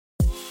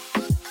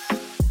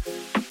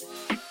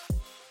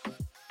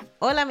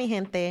Hola, mi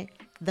gente.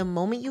 The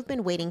moment you've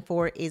been waiting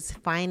for is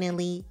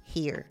finally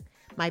here.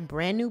 My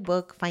brand new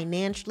book,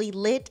 Financially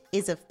Lit,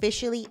 is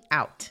officially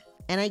out.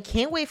 And I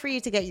can't wait for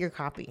you to get your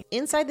copy.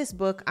 Inside this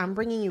book, I'm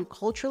bringing you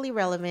culturally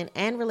relevant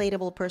and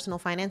relatable personal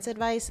finance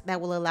advice that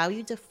will allow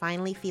you to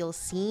finally feel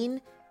seen,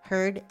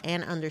 heard,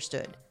 and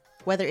understood.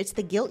 Whether it's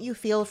the guilt you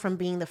feel from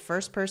being the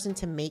first person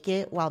to make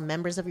it while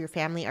members of your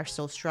family are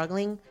still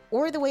struggling,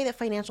 or the way that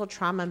financial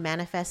trauma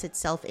manifests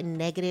itself in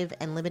negative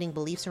and limiting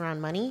beliefs around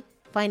money,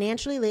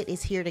 Financially Lit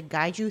is here to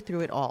guide you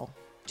through it all.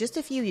 Just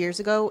a few years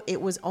ago,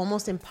 it was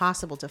almost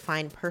impossible to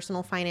find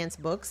personal finance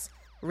books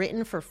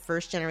written for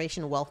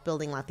first-generation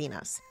wealth-building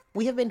Latinas.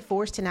 We have been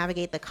forced to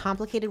navigate the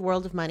complicated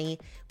world of money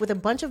with a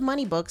bunch of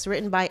money books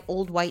written by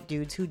old white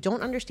dudes who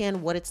don't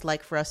understand what it's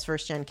like for us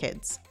first-gen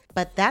kids.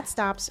 But that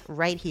stops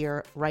right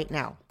here, right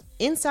now.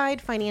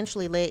 Inside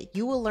Financially Lit,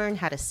 you will learn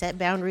how to set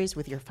boundaries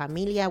with your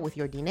familia, with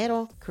your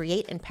dinero,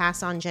 create and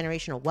pass on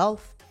generational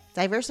wealth,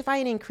 diversify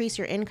and increase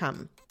your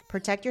income,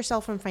 protect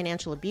yourself from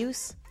financial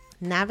abuse,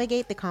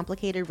 navigate the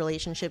complicated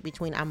relationship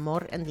between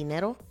amor and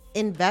dinero,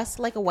 invest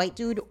like a white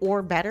dude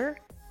or better,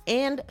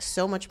 and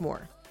so much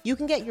more. You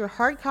can get your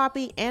hard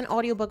copy and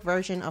audiobook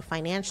version of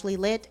Financially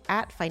Lit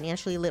at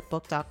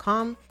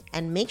financiallylitbook.com,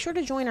 and make sure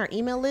to join our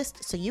email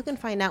list so you can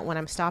find out when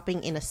I'm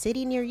stopping in a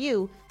city near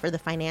you for the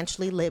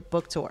Financially Lit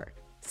book tour.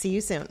 See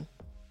you soon.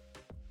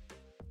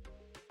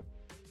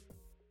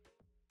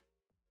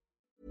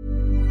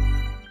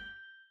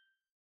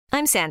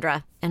 I'm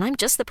Sandra, and I'm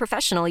just the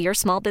professional your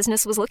small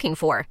business was looking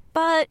for.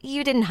 But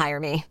you didn't hire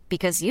me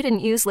because you didn't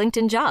use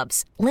LinkedIn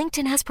Jobs.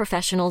 LinkedIn has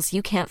professionals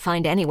you can't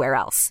find anywhere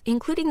else,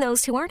 including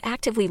those who aren't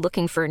actively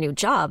looking for a new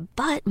job,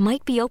 but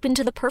might be open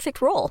to the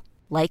perfect role,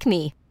 like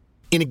me.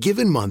 In a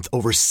given month,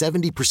 over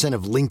 70%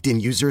 of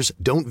LinkedIn users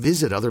don't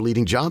visit other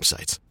leading job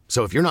sites.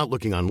 So if you're not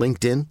looking on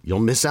LinkedIn, you'll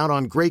miss out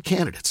on great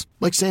candidates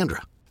like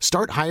Sandra.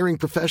 Start hiring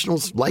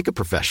professionals like a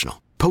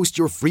professional. Post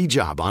your free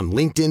job on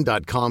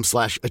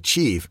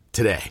linkedin.com/achieve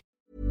today.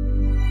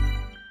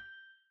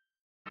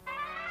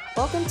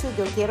 Welcome to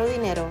Yo Quiero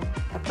Dinero,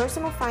 a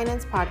personal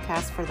finance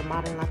podcast for the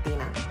modern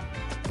Latina.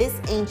 This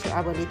ain't your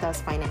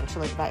abuelita's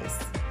financial advice.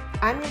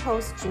 I'm your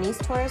host, Janice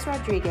Torres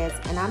Rodriguez,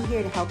 and I'm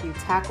here to help you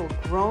tackle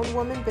grown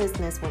woman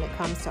business when it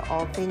comes to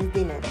all things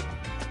dinero.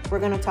 We're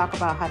going to talk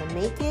about how to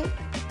make it,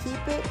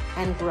 keep it,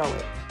 and grow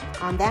it.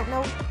 On that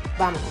note,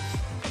 vámonos.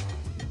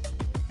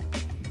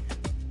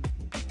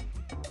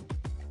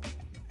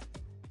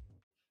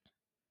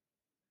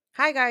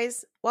 Hi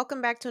guys, welcome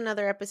back to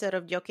another episode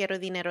of Yo Quiero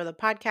Dinero, the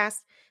podcast.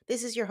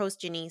 This is your host,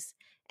 Janice,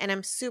 and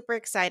I'm super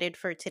excited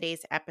for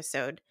today's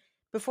episode.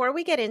 Before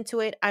we get into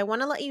it, I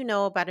want to let you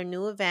know about a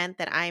new event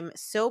that I'm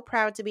so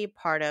proud to be a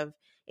part of.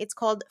 It's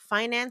called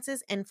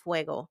Finances en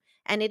Fuego,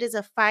 and it is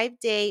a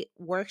 5-day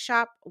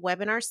workshop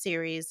webinar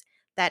series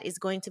that is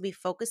going to be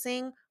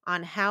focusing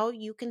on how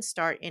you can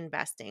start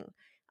investing.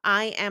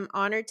 I am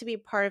honored to be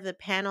part of the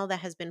panel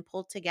that has been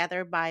pulled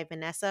together by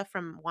Vanessa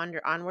from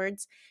Wander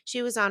Onwards.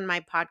 She was on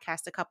my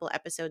podcast a couple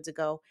episodes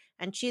ago,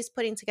 and she's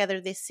putting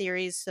together this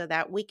series so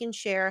that we can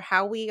share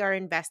how we are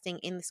investing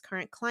in this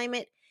current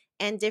climate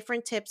and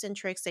different tips and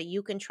tricks that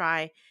you can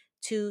try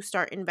to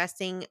start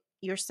investing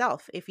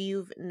yourself. If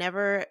you've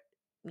never,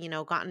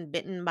 gotten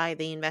bitten by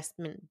the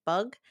investment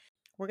bug,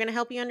 we're going to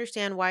help you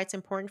understand why it's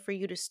important for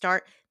you to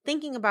start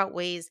thinking about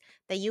ways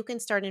that you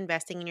can start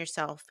investing in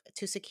yourself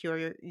to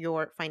secure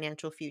your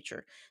financial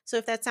future. So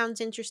if that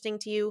sounds interesting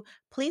to you,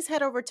 please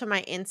head over to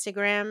my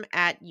Instagram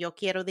at Yo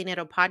Quiero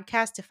Dinero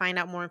Podcast to find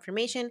out more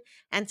information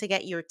and to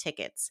get your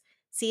tickets.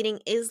 Seating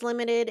is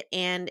limited,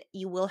 and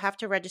you will have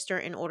to register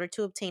in order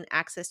to obtain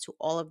access to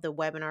all of the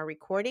webinar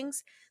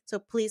recordings. So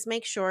please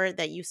make sure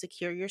that you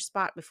secure your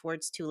spot before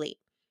it's too late.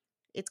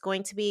 It's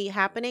going to be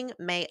happening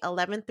May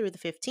 11th through the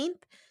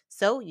 15th,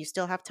 so you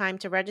still have time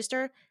to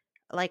register.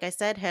 Like I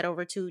said, head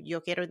over to Yo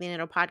Quiero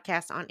Dinero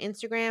Podcast on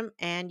Instagram,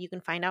 and you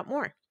can find out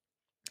more.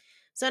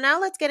 So now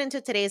let's get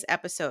into today's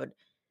episode.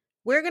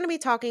 We're going to be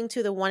talking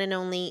to the one and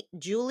only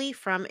Julie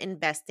from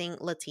Investing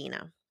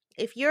Latina.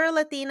 If you're a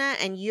Latina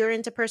and you're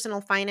into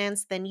personal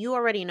finance, then you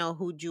already know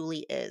who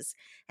Julie is,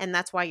 and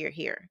that's why you're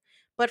here.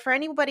 But for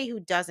anybody who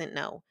doesn't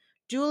know,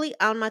 Julie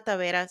Alma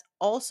Taveras,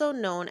 also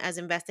known as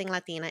Investing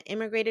Latina,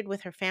 immigrated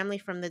with her family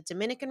from the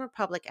Dominican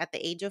Republic at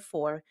the age of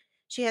 4.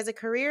 She has a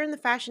career in the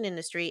fashion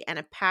industry and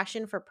a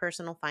passion for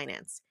personal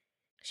finance.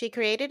 She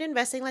created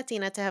Investing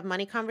Latina to have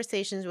money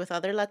conversations with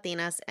other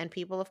Latinas and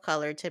people of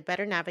color to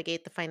better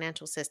navigate the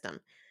financial system.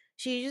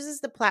 She uses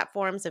the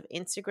platforms of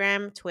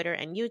Instagram, Twitter,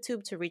 and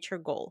YouTube to reach her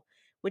goal,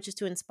 which is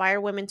to inspire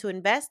women to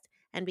invest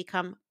and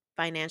become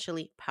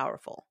financially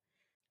powerful.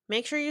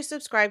 Make sure you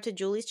subscribe to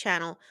Julie's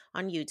channel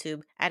on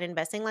YouTube at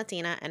Investing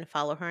Latina and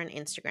follow her on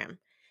Instagram.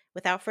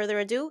 Without further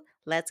ado,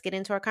 let's get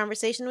into our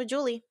conversation with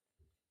Julie.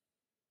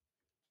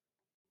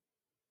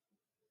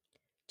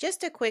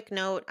 Just a quick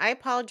note, I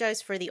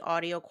apologize for the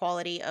audio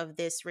quality of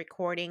this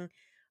recording.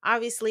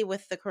 Obviously,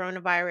 with the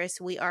coronavirus,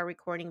 we are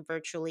recording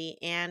virtually,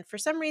 and for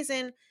some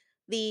reason,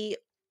 the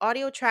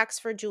audio tracks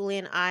for Julie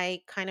and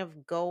I kind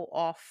of go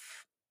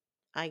off,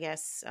 I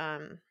guess,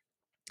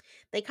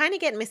 they kind of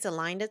get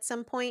misaligned at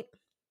some point.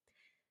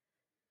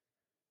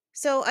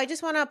 So I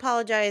just want to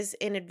apologize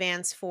in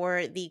advance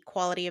for the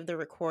quality of the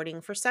recording.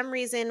 For some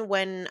reason,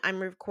 when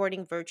I'm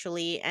recording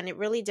virtually, and it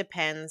really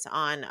depends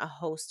on a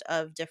host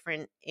of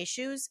different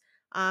issues,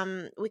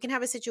 we can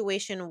have a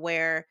situation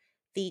where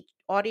the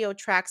audio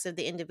tracks of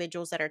the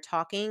individuals that are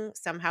talking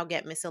somehow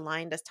get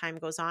misaligned as time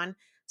goes on.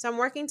 So I'm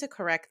working to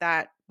correct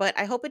that, but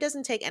I hope it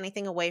doesn't take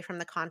anything away from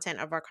the content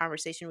of our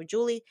conversation with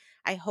Julie.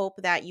 I hope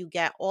that you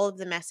get all of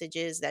the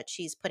messages that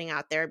she's putting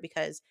out there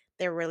because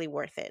they're really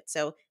worth it.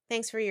 So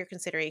thanks for your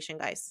consideration,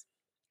 guys.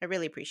 I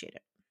really appreciate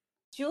it.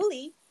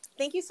 Julie,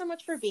 thank you so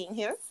much for being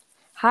here.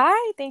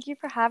 Hi, thank you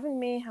for having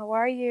me. How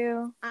are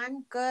you?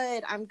 I'm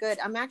good.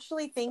 I'm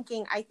actually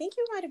thinking, I think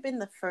you might have been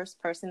the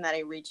first person that I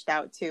reached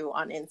out to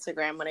on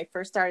Instagram when I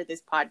first started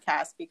this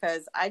podcast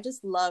because I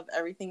just love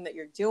everything that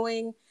you're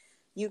doing.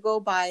 You go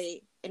by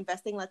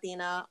Investing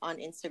Latina on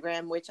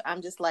Instagram, which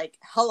I'm just like,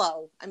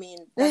 hello. I mean,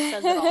 that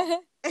says it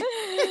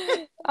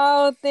all.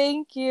 Oh,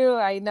 thank you.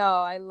 I know.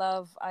 I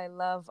love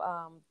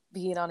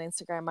being on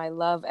Instagram. I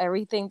love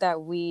everything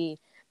that we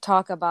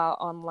talk about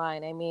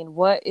online. I mean,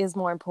 what is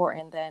more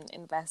important than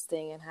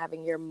investing and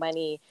having your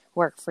money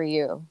work for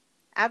you?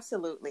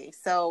 Absolutely.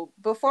 So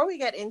before we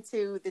get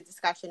into the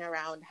discussion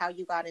around how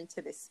you got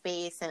into this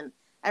space and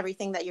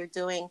everything that you're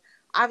doing,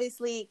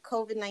 obviously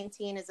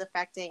COVID-19 is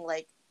affecting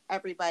like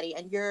everybody,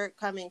 and you're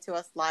coming to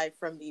us live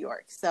from New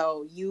York.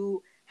 So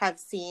you have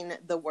seen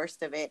the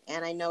worst of it.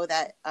 And I know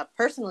that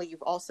personally,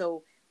 you've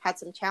also had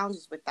some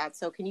challenges with that.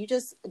 So can you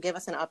just give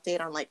us an update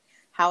on like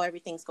how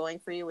everything's going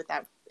for you with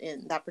that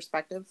in that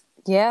perspective?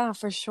 Yeah,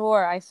 for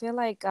sure. I feel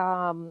like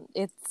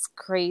it's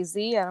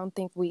crazy. I don't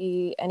think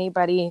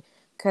anybody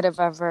could have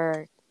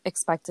ever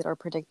expected or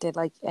predicted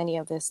like any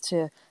of this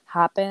to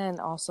happen, and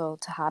also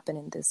to happen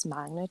in this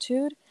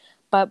magnitude.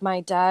 But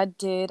my dad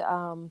did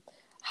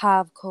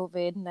have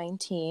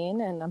COVID-19,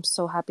 and I'm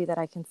so happy that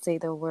I can say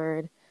the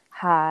word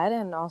had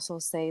and also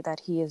say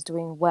that he is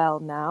doing well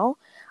now.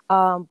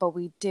 But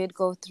we did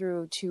go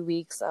through 2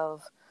 weeks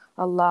of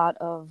a lot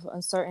of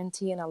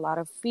uncertainty and a lot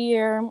of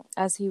fear.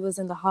 As he was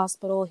in the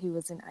hospital, he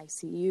was in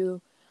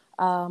ICU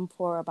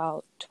for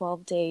about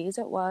 12 days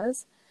it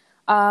was.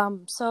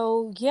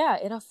 So yeah,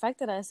 it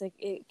affected us.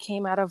 It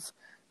came out of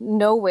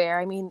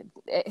nowhere. I mean,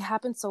 it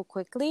happened so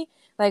quickly.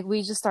 Like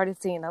we just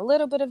started seeing a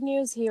little bit of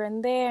news here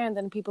and there, and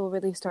then people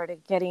really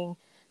started getting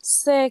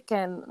sick,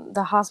 and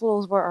the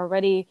hospitals were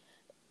already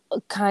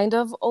kind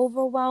of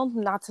overwhelmed,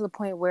 not to the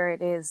point where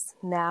it is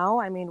now.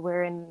 I mean,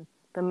 we're in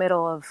the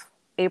middle of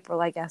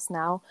April, I guess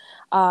now.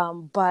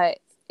 But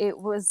it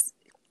was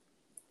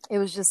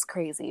just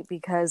crazy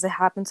because it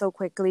happened so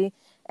quickly.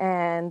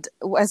 And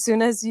as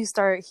soon as you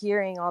start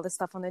hearing all this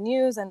stuff on the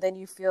news, and then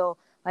you feel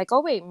like,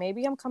 oh, wait,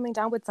 maybe I'm coming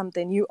down with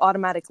something, you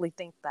automatically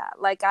think that.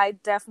 Like, I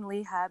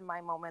definitely had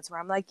my moments where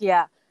I'm like,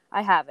 yeah,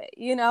 I have it,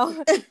 you know?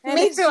 And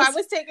Me too. I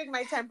was taking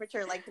my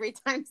temperature like 3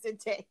 times a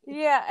day.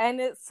 Yeah, and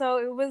it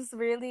was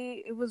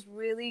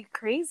really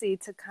crazy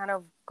to kind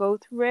of go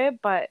through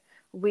it, but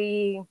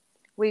we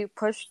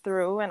pushed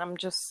through, and I'm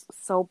just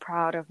so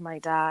proud of my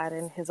dad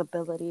and his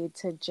ability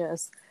to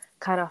just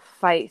kind of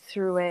fight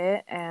through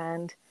it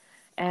and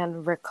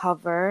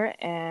recover,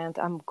 and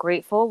I'm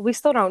grateful. We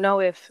still don't know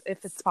if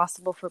it's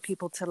possible for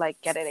people to like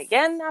get it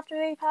again after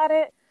they've had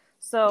it.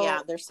 So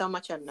yeah, there's so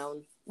much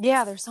unknown.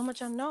 Yeah, there's so much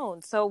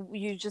unknown. So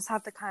you just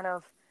have to kind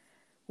of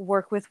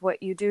work with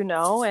what you do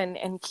know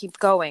and keep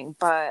going.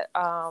 But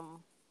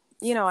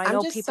you know, I know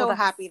I'm just people so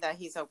happy that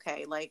he's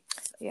okay. Like,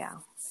 yeah.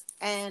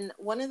 And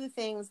one of the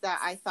things that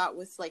I thought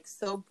was like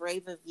so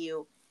brave of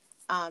you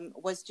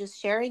was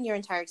just sharing your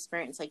entire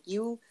experience. Like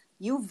you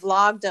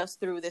vlogged us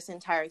through this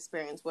entire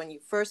experience when you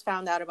first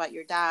found out about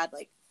your dad,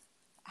 like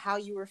how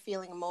you were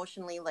feeling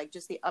emotionally, like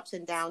just the ups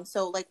and downs.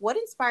 So like what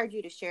inspired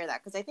you to share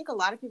that? Because I think a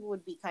lot of people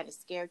would be kind of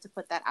scared to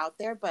put that out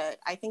there, but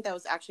I think that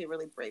was actually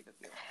really brave of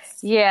you.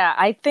 Yeah,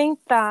 I think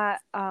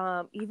that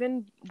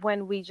even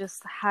when we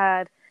just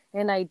had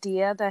an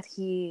idea that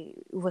he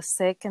was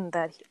sick and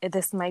that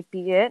this might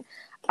be it,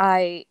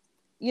 I,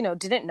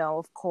 didn't know,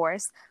 of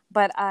course,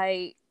 but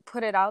I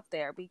put it out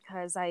there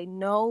because I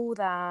know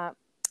that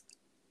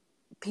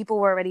people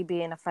were already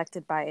being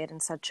affected by it in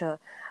such a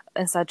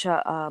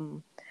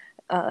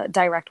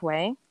direct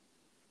way.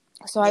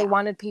 So I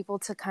wanted people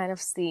to kind of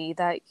see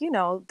that,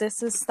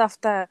 this is stuff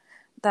that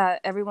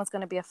everyone's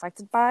going to be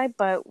affected by,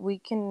 but we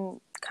can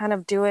kind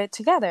of do it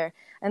together.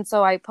 And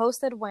so I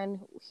posted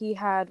when he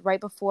had, right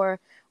before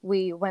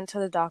we went to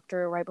the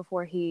doctor, right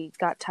before he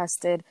got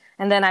tested,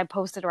 and then I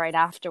posted right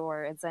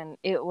afterwards. And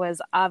it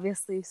was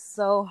obviously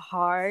so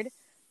hard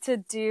to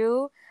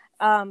do,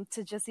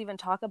 to just even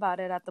talk about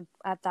it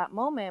at that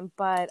moment.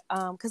 But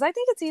because I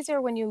think it's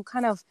easier when you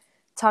kind of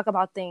talk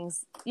about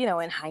things,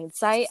 in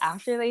hindsight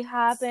after they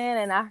happen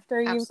and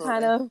after you've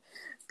kind of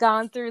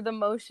gone through the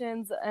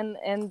motions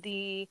and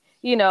the,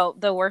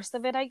 the worst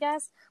of it, I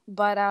guess.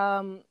 But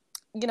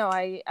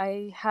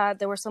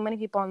there were so many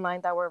people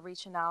online that were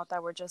reaching out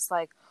that were just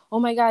like, oh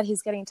my God,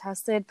 he's getting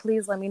tested.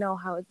 Please let me know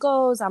how it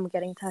goes. I'm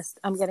getting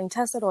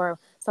tested, or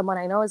someone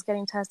I know is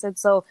getting tested.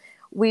 So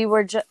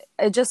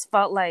it just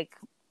felt like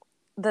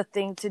the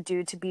thing to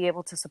do to be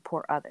able to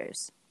support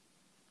others.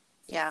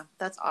 Yeah,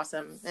 that's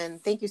awesome.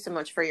 And thank you so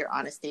much for your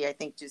honesty. I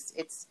think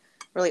it's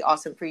really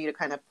awesome for you to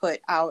kind of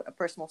put out a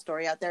personal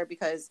story out there,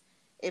 because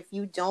if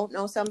you don't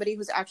know somebody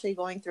who's actually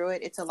going through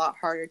it, it's a lot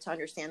harder to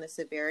understand the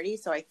severity.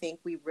 So I think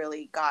we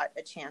really got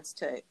a chance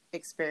to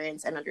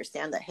experience and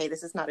understand that, hey,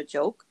 this is not a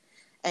joke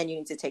and you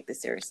need to take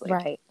this seriously.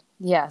 Right.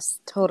 Yes,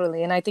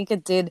 totally. And I think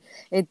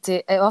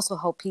it also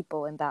helped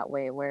people in that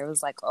way, where it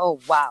was like,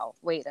 oh, wow,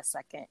 wait a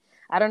second.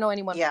 I don't know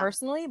anyone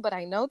personally, but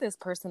I know this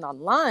person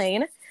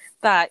online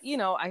that,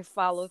 I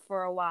followed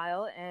for a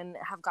while and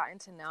have gotten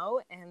to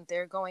know, and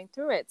they're going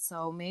through it.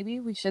 So maybe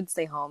we should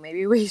stay home.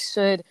 Maybe we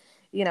should,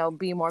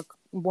 be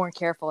more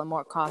careful and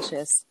more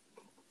cautious.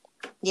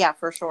 Yeah,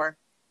 for sure.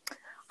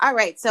 All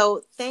right.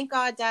 So thank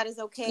God Dad is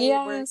okay.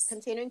 Yes. We're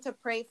continuing to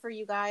pray for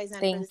you guys and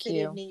for the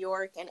city of New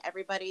York and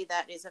everybody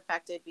that is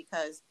affected,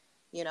 because,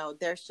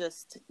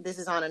 this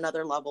is on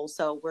another level.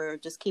 So we're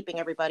just keeping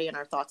everybody in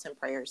our thoughts and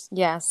prayers.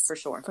 Yes, for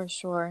sure. For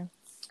sure.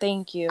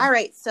 Thank you. All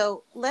right.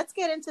 So let's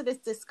get into this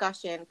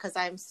discussion, because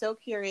I'm so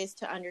curious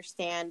to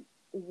understand,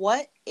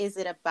 what is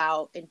it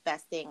about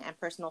investing and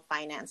personal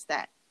finance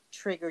that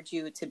triggered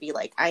you to be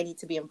like, I need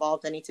to be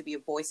involved, I need to be a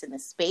voice in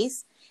this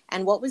space?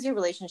 And what was your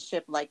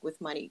relationship like with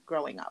money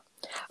growing up?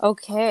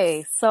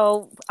 Okay,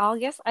 so I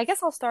guess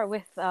I'll start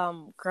with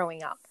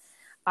growing up.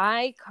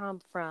 I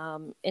come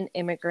from an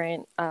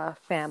immigrant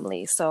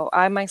family. So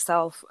I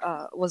myself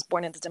was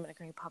born in the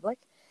Dominican Republic,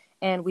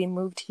 and we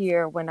moved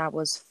here when I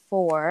was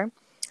 4.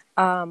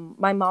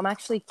 My mom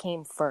actually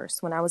came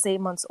first. When I was 8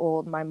 months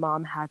old, my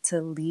mom had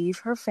to leave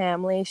her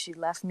family. She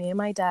left me and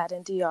my dad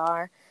in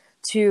DR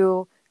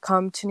to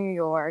come to New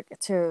York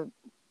to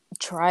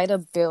try to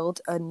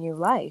build a new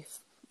life.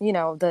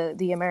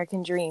 The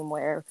American dream,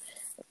 where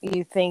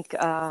you think,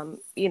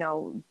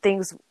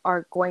 things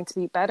are going to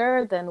be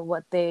better than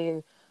what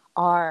they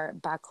are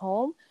back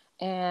home.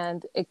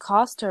 And it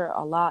cost her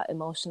a lot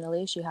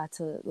emotionally. She had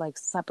to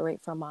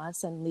separate from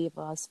us and leave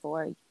us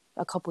for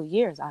a couple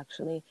years,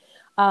 actually.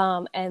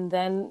 And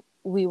then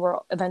we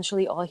were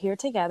eventually all here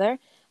together.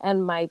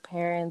 And my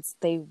parents,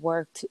 they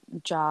worked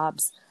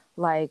jobs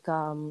like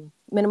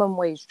minimum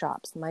wage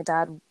jobs. My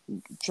dad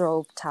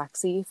drove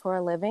taxi for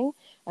a living,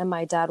 and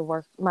my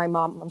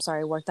mom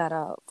worked at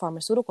a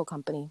pharmaceutical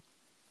company,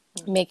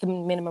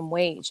 making minimum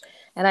wage.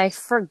 And I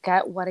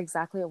forget what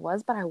exactly it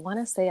was, but I want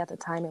to say at the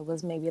time it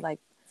was maybe like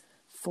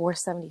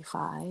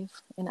 $4.75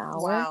 an hour.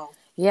 Wow.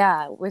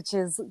 Yeah, which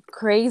is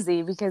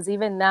crazy, because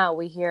even now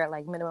we hear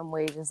minimum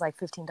wage is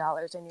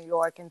 $15 in New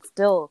York, and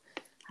still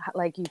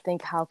you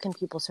think, how can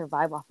people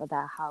survive off of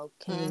that? How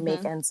can you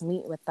make ends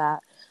meet with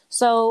that?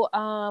 So,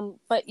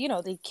 but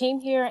they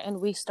came here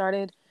and we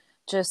started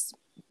just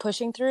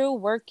pushing through,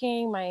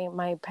 working.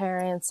 My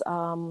parents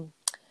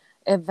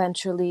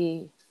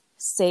eventually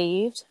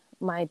saved.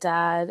 My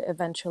dad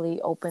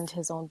eventually opened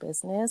his own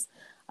business.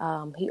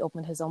 He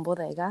opened his own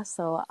bodega.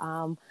 So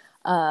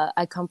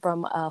I come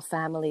from a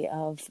family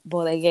of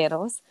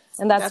bodegueros,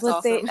 and that's what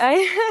awesome.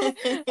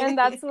 and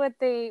that's what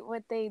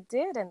they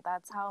did, and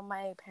that's how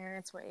my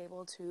parents were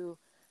able to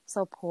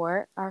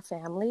support our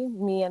family,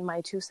 me and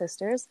my 2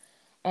 sisters,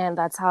 and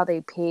that's how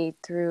they paid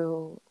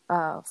through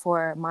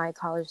for my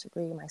college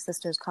degree, my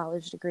sister's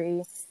college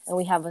degree, and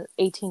we have an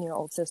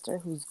 18-year-old sister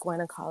who's going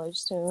to college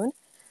soon,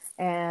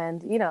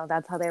 and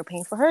that's how they're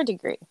paying for her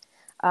degree.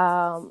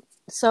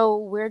 So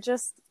we're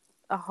just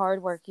a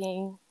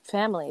hardworking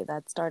family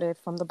that started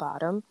from the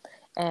bottom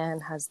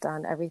and has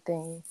done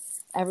everything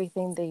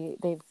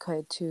they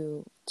could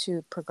to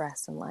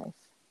progress in life.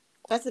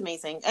 That's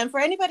amazing. And for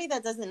anybody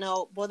that doesn't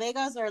know,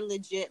 bodegas are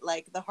legit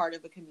like the heart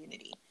of a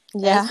community.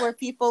 Yeah. That's where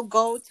people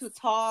go to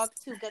talk,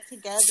 to get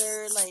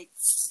together.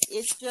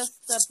 It's just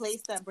a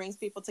place that brings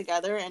people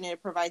together, and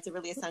it provides a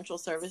really essential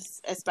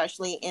service,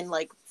 especially in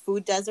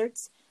food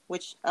deserts,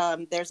 which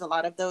there's a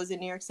lot of those in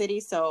New York City.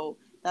 So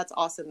that's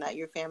awesome that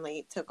your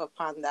family took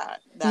upon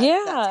that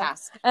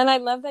task. And I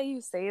love that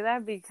you say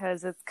that,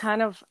 because it's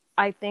kind of,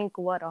 I think,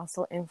 what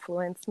also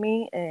influenced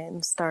me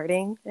in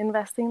starting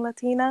Investing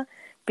Latina,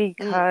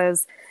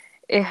 because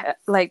it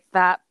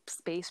that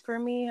space for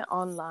me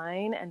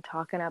online and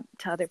talking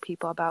to other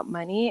people about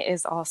money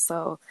is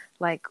also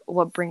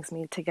what brings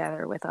me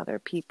together with other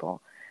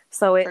people.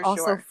 So it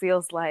also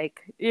feels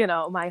like,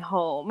 my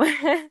home.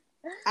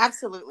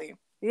 Absolutely.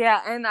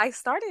 Yeah, and I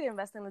started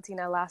Investing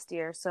Latina last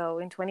year. So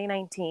in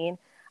 2019,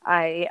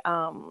 I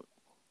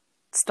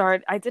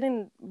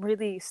didn't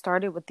really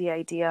start it with the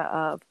idea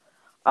of,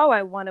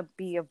 I want to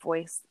be a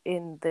voice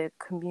in the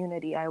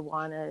community, I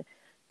want to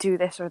do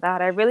this or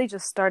that. I really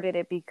just started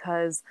it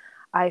because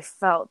I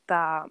felt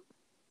that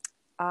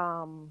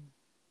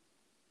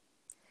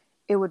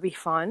it would be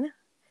fun,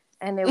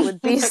 and it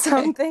would be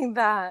something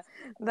that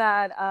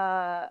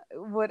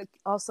would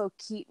also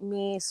keep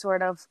me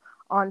sort of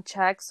on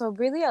check. So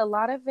really a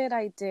lot of it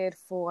I did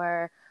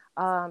for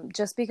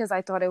just because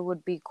I thought it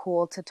would be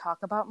cool to talk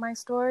about my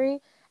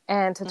story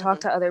and to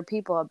talk to other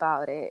people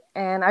about it.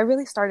 And I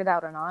really started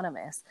out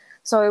anonymous.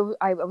 So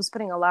I was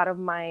putting a lot of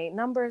my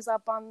numbers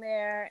up on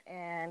there,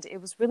 and it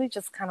was really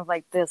just kind of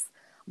like this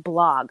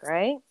blog,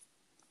 right?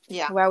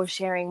 Yeah. Where I was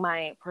sharing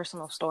my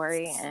personal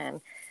story,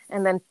 and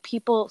then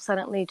people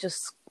suddenly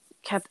just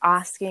kept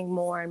asking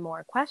more and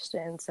more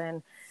questions,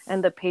 and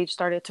the page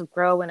started to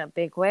grow in a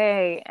big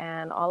way.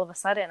 And all of a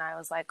sudden I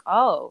was like,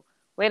 oh,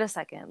 wait a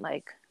second,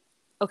 like,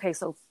 okay,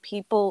 so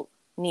people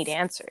need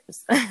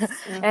answers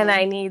and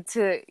I need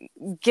to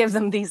give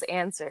them these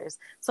answers.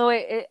 So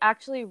it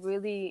actually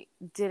really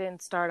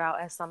didn't start out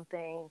as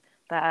something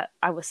that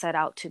I was set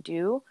out to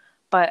do,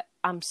 but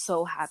I'm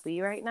so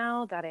happy right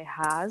now that it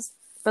has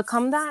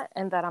become that,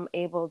 and that I'm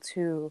able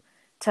to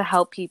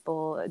help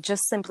people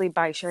just simply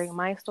by sharing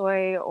my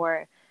story,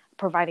 or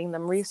providing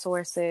them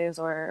resources,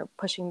 or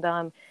pushing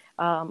them,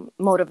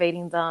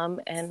 motivating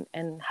them,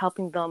 and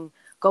helping them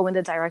go in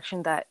the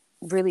direction that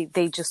really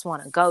they just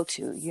want to go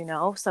to, you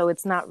know? So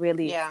it's not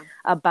really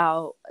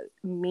about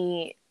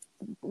me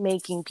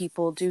making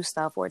people do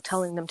stuff or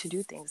telling them to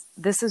do things.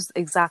 This is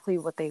exactly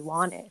what they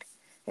wanted.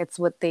 It's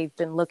what they've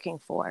been looking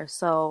for.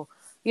 So,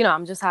 you know,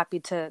 I'm just happy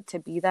to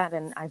be that.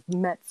 And I've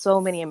met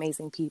so many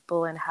amazing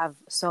people and have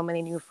so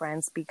many new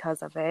friends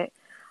because of it.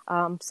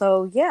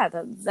 So yeah,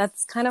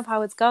 that's kind of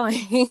how it's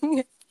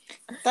going.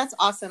 That's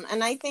awesome.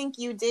 And I think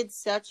you did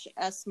such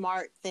a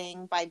smart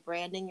thing by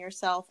branding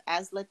yourself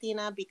as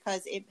Latina,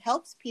 because it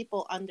helps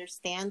people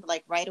understand,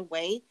 like, right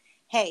away,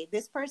 hey,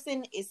 this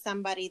person is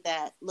somebody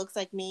that looks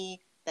like me,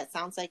 that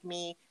sounds like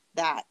me,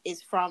 that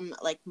is from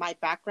like my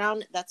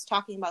background, that's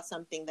talking about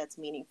something that's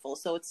meaningful.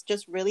 So it's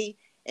just really,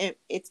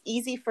 it's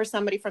easy for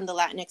somebody from the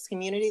Latinx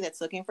community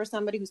that's looking for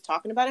somebody who's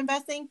talking about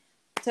investing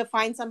to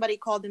find somebody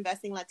called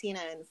Investing Latina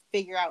and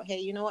figure out, hey,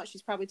 you know what?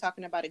 She's probably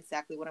talking about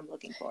exactly what I'm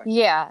looking for.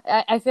 Yeah,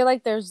 I feel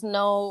like there's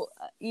no,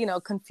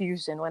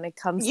 confusion when it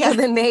comes to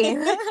the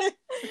name.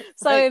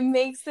 So right. It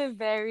makes it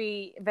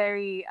very,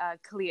 very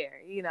clear,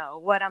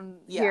 what I'm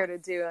here to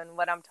do and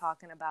what I'm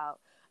talking about.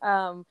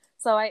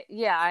 So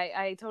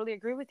I totally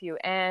agree with you.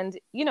 And,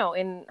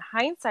 in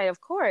hindsight, of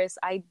course,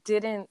 I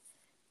didn't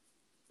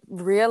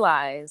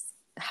realize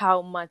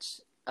how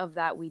much of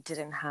that we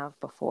didn't have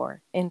before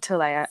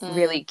until I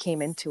really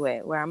came into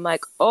it, where I'm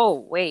like, oh,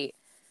 wait.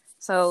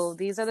 So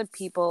these are the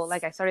people,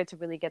 like, I started to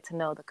really get to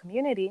know the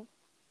community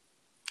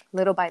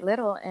little by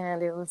little.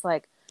 And it was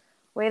like,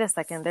 wait a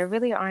second, there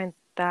really aren't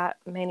that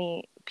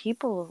many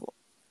people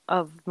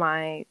of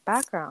my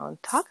background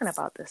talking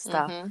about this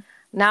stuff.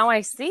 Now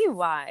I see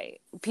why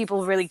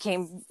people really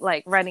came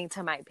like running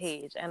to my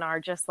page and are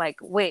just like,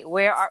 wait,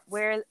 where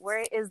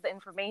is the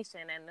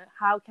information, and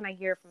how can I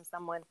hear from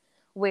someone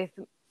with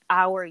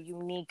our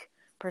unique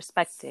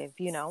perspective,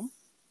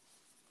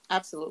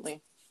 Absolutely.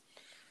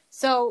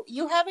 So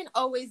you haven't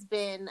always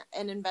been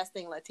an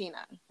investing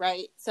Latina,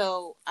 right?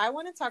 So I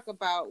want to talk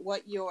about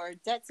what your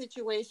debt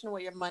situation,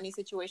 what your money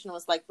situation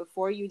was like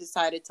before you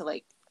decided to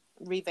like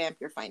revamp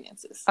your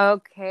finances.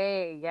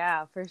 Okay,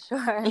 yeah, for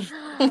sure.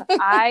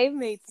 I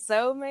made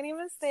so many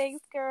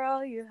mistakes,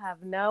 girl. You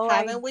have no idea.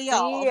 Haven't we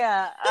all?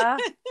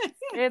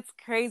 It's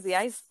crazy.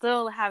 I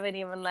still haven't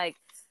even like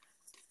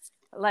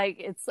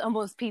it's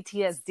almost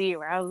PTSD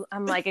where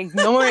I'm like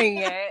ignoring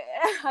it.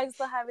 I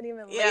still haven't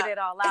even laid it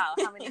all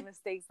out, how many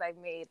mistakes I've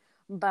made.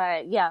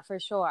 But yeah, for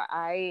sure.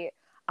 I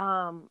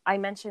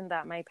mentioned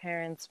that my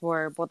parents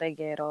were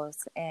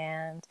bodegueros,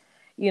 and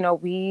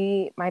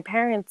my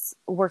parents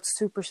worked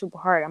super, super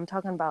hard. I'm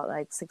talking about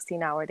like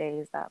 16-hour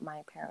days that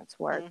my parents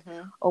worked,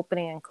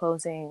 opening and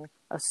closing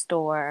a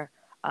store,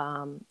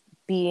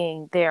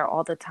 being there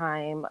all the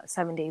time,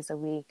 7 days a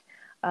week.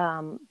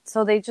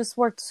 So they just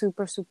worked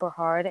super, super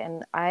hard.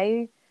 And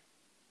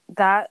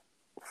that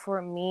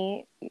for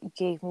me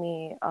gave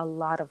me a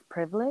lot of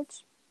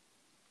privilege,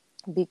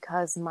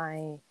 because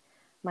I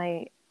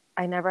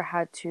never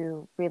had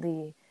to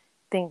really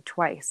think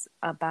twice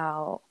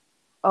about,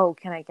 oh,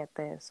 can I get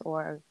this?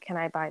 Or can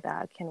I buy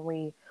that? Can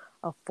we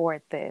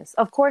afford this?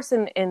 Of course,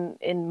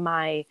 in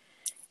my,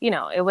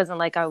 it wasn't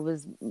like I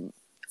was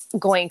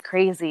going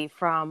crazy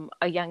from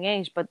a young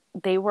age, but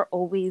they were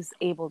always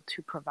able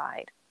to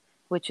provide,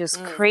 which is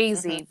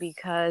crazy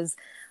because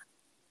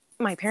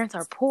my parents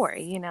are poor,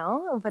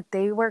 but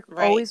they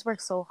always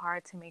worked so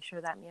hard to make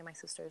sure that me and my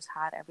sisters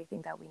had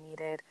everything that we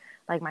needed.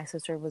 Like, my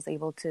sister was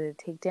able to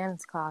take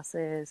dance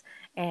classes,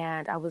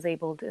 and I was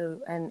able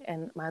to,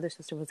 and my other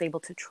sister was able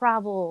to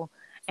travel,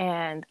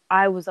 and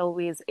I was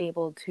always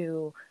able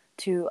to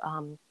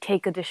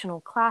take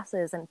additional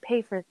classes and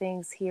pay for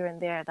things here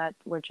and there that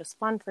were just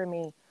fun for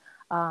me.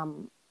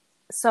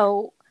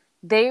 So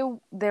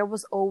there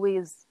was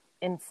always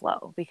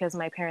inflow because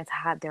my parents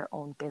had their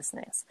own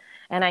business.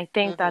 And I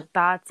think that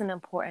that's an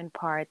important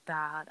part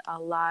that a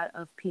lot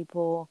of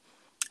people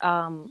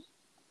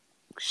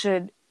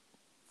should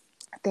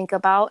think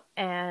about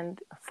and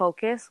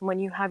focus. When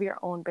you have your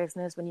own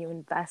business, when you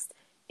invest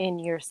in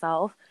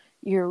yourself,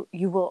 you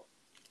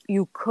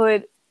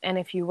could and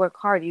if you work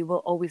hard, you will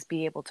always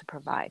be able to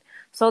provide.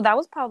 So that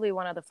was probably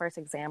one of the first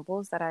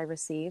examples that I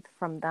received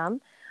from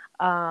them,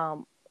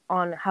 on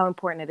how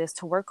important it is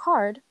to work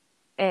hard,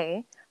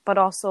 but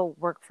also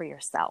work for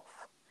yourself.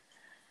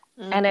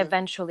 And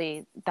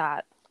eventually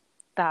that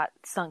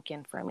sunk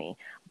in for me.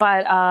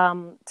 But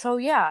so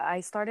yeah,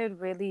 I started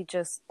really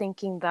just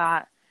thinking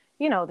that,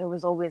 there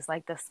was always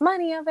like this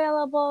money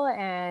available,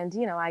 and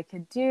I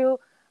could do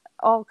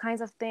all kinds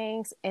of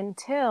things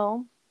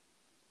until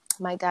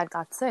my dad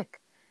got sick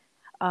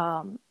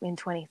in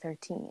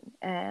 2013,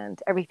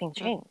 and everything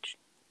changed,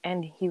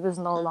 and he was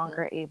no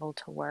longer able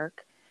to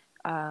work.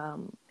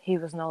 He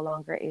was no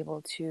longer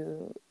able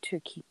to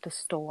keep the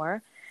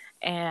store,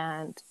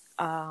 and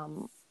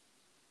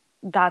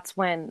that's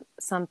when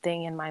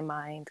something in my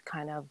mind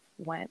kind of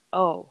went,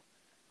 oh,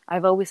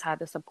 I've always had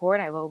the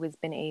support. I've always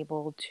been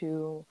able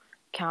to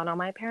count on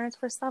my parents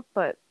for stuff,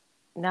 but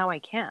now I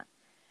can't.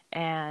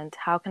 And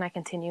how can I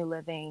continue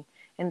living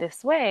in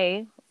this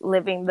way,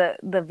 living the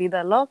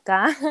vida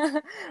loca,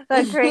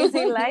 the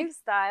crazy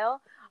lifestyle,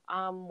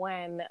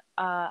 when,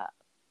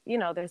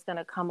 there's going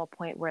to come a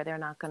point where they're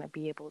not going to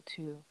be able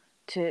to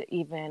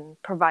even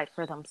provide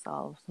for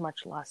themselves,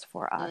 much less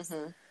for us.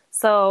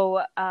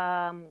 So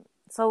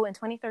in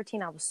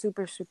 2013, I was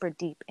super, super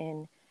deep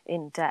in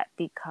debt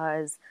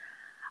because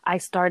I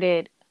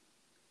tried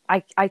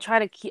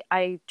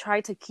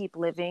to keep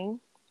living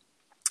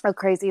a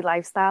crazy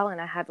lifestyle, and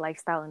I had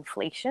lifestyle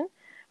inflation,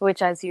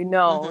 which, as you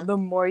know, the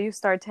more you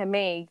start to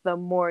make, the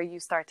more you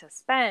start to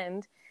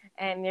spend,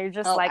 and you're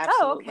just absolutely.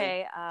 oh,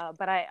 okay.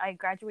 But I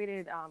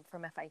graduated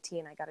from FIT,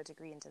 and I got a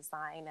degree in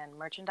design and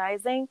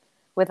merchandising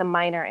with a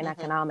minor in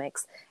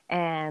economics,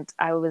 and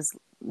I was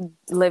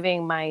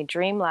living my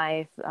dream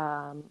life,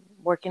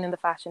 working in the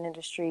fashion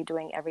industry,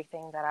 doing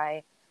everything that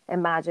I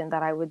imagined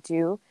that I would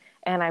do.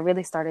 And I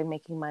really started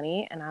making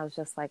money, and I was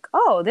just like,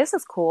 oh, this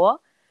is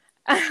cool.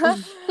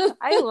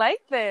 I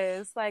like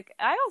this. Like,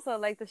 I also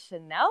like the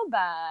Chanel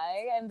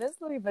bag and this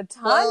Louis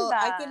Vuitton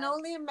bag. I can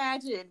only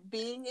imagine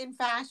being in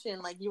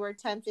fashion, like you were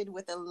tempted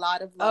with a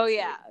lot of luxury. Oh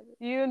yeah,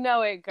 you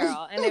know it,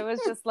 girl. And it was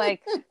just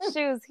like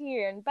shoes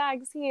here and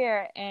bags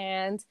here,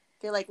 and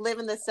you're like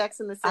living the Sex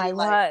and the City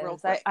life real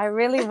quick. I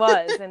really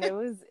was, and it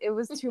was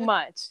too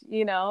much,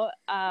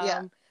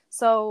 Yeah.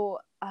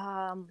 So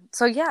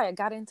yeah, I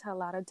got into a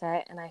lot of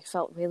debt, and I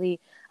felt really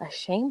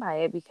ashamed by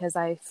it because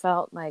I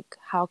felt like,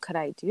 how could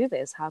I do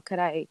this? How could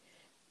I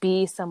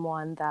be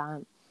someone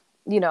that,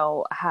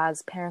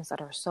 has parents that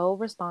are so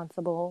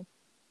responsible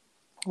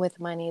with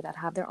money, that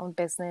have their own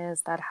business,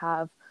 that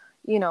have,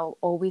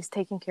 always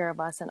taken care of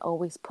us and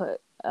always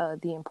put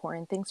the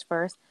important things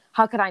first.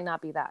 How could I not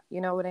be that? You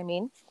know what I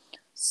mean?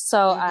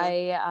 So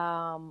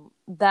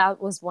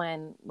that was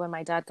when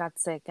my dad got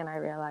sick, and I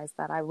realized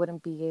that I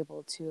wouldn't be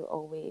able to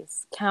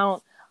always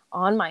count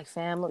on my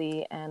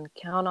family and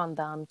count on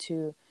them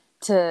to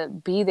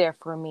be there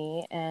for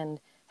me and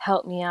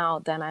help me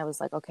out. Then I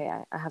was like, okay,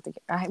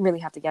 I really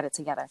have to get it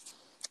together.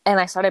 And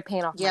I started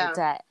paying off my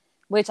debt,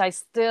 which I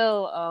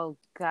still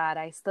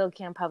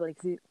can't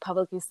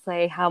publicly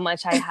say how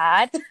much I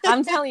had.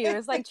 I'm telling you,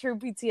 it's like true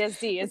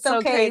PTSD. It's so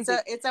okay. crazy.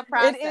 It's a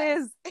process. It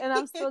is. And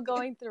I'm still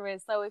going through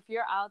it. So if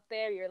you're out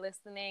there, you're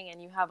listening,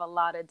 and you have a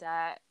lot of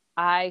debt,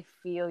 I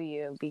feel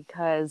you,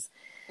 because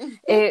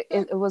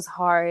it was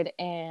hard.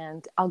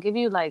 And I'll give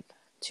you like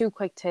 2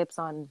 quick tips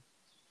on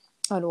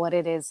what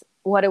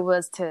it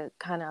was to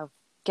kind of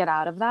get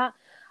out of that.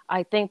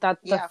 I think that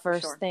the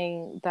first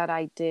thing that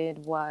I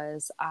did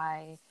was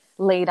I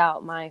laid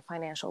out my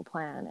financial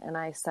plan, and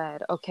I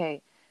said,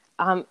 okay,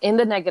 I'm in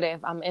the negative,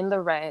 I'm in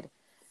the red.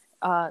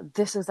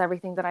 This is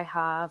everything that I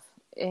have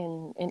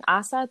in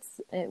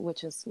assets,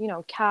 which is,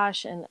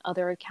 cash and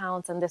other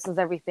accounts. And this is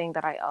everything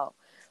that I owe.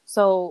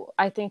 So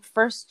I think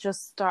first,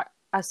 just start,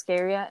 as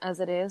scary as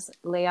it is,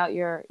 lay out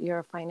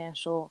your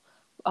financial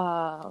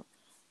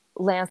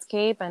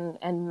landscape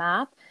and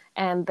map,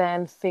 and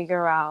then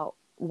figure out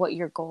what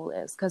your goal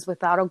is. Because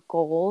without a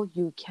goal,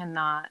 you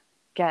cannot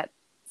get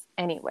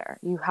anywhere.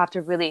 You have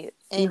to really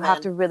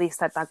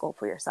set that goal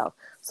for yourself.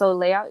 So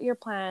lay out your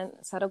plan,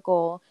 set a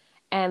goal,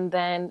 and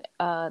then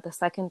the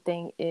second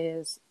thing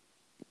is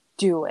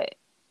do it.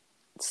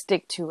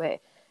 Stick to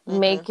it.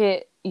 Make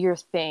it your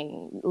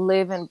thing.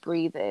 Live and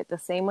breathe it. The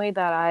same way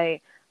that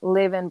I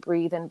live and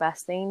breathe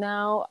investing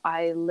now,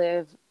 I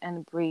live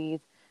and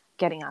breathe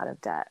getting out of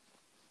debt.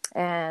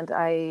 And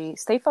I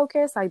stay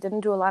focused. I didn't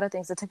do a lot of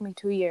things. It took me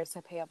 2 years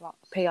to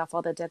pay off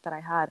all the debt that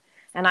I had.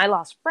 And I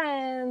lost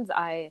friends.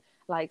 I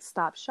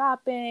stopped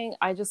shopping.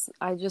 I just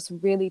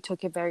really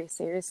took it very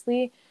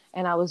seriously.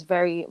 And I was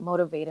very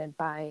motivated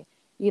by,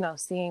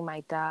 seeing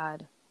my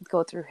dad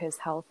go through his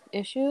health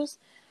issues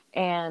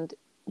and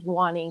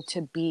wanting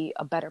to be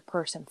a better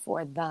person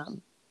for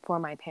them, for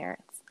my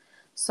parents.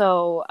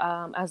 So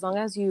as long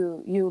as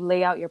you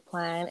lay out your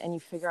plan and you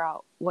figure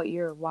out what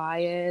your why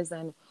is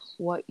and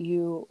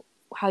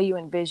how you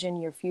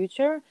envision your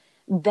future,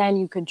 then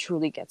you can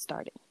truly get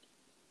started.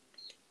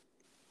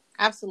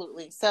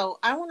 Absolutely. So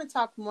I want to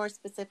talk more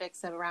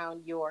specifics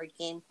around your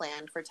game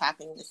plan for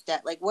tackling this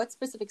debt. Like, what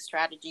specific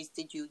strategies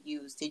did you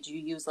use? Did you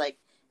use like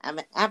an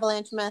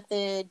avalanche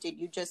method? Did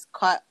you just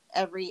cut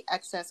every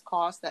excess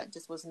cost that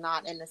just was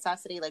not a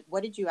necessity? Like,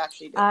 what did you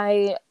actually do?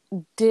 I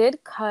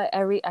did cut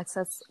every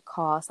excess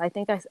cost. I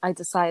think I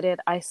decided,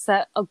 I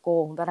set a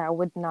goal that I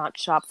would not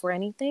shop for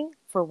anything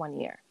for 1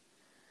 year.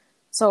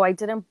 So I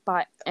didn't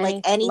buy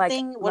Like anything,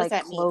 anything? What does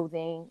that mean?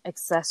 clothing,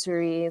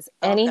 accessories,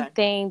 Okay.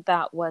 anything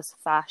that was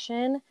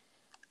fashion.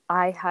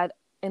 I had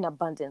an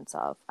abundance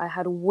of. I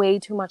had way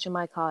too much in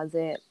my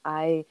closet.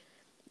 I,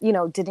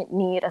 didn't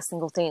need a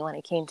single thing when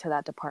it came to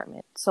that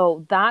department.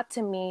 So that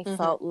to me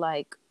felt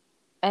like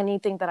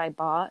anything that I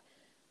bought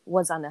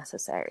was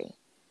unnecessary.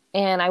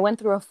 And I went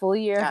through a full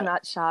year of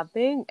not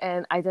shopping,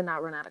 and I did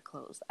not run out of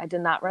clothes. I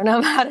did not run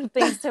out of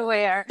things to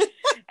wear.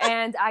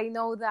 And I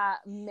know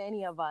that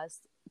many of us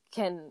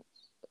can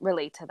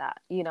relate to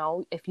that.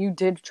 If you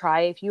did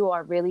try, if you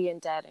are really in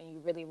debt and you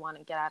really want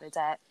to get out of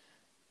debt,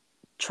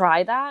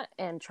 try that,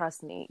 and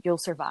trust me, you'll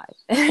survive.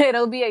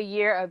 It'll be a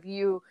year of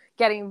you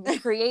getting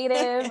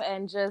creative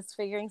and just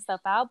figuring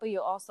stuff out, but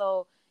you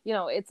also,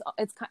 it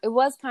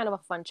was kind of a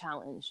fun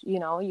challenge.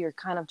 You're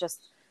kind of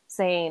just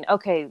saying,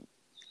 okay,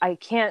 I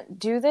can't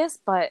do this,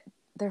 but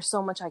there's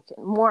so much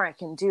more I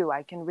can do.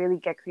 I can really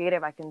get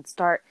creative. I can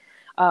start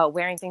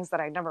wearing things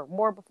that I never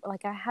wore before.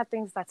 Like, I had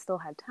things that still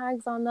had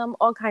tags on them,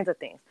 all kinds of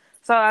things.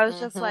 So I was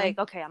just like,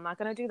 okay, I'm not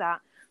going to do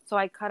that. So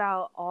I cut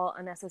out all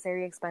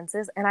unnecessary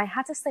expenses, and I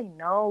had to say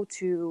no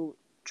to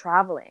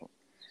traveling.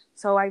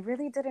 So I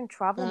really didn't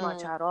travel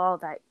much at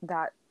all.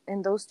 That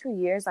in those 2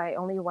 years, I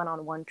only went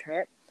on one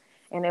trip,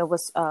 and it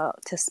was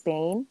to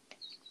Spain,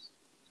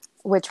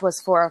 which was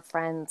for a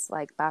friend's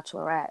like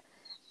bachelorette.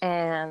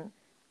 And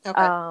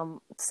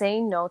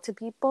saying no to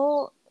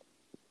people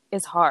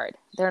is hard.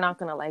 They're not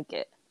going to like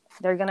it.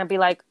 They're going to be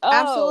like, oh,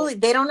 absolutely.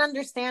 They don't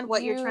understand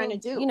what you're trying to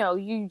do.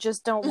 You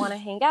just don't want to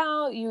hang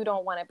out. You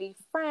don't want to be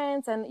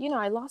friends. And,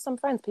 I lost some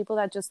friends, people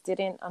that just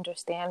didn't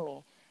understand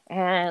me.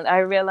 And I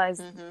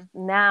realized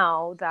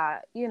now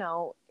that, we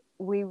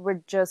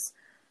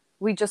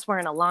just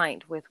weren't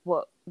aligned with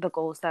what the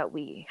goals that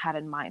we had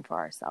in mind for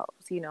ourselves.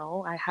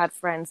 I had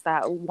friends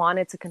that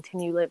wanted to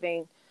continue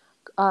living,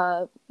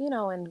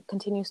 and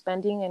continue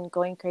spending and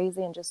going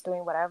crazy and just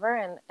doing whatever.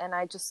 And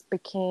I just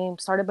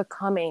started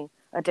becoming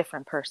a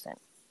different person.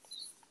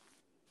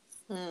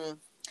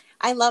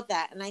 I love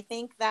that. And I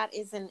think that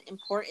is an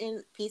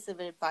important piece of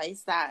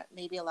advice that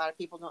maybe a lot of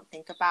people don't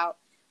think about.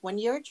 When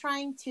you're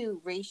trying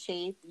to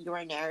reshape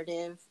your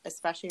narrative,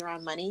 especially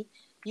around money,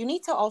 you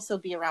need to also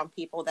be around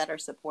people that are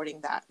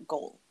supporting that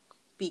goal.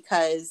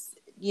 Because,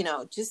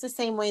 just the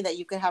same way that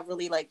you could have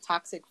really like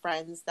toxic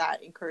friends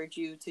that encourage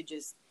you to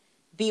just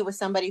be with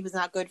somebody who's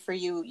not good for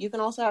you, you can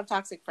also have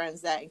toxic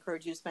friends that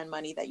encourage you to spend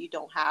money that you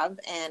don't have.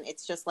 And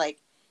it's just like,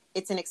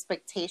 it's an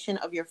expectation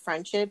of your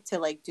friendship to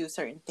like do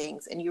certain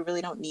things. And you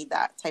really don't need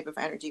that type of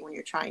energy when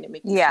you're trying to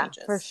make these changes.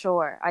 Yeah, for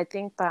sure. I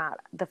think that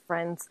the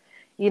friends,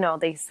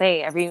 they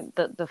say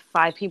the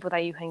 5 people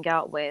that you hang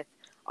out with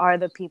are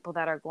the people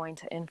that are going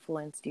to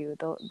influence you.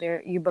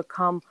 You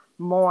become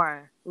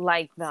more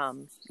like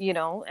them,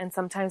 and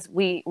sometimes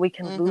we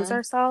can lose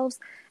ourselves,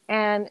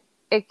 and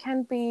it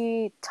can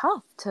be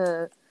tough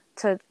to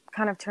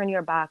kind of turn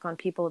your back on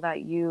people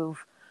that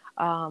you've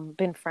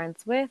been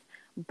friends with.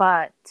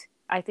 But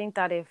I think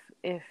that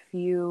if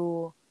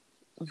you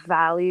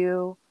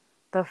value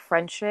the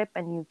friendship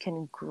and you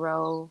can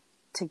grow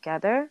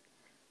together,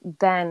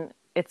 then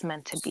it's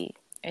meant to be,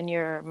 and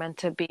you're meant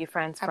to be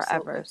friends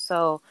forever. Absolutely.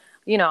 So,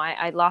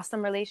 I lost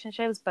some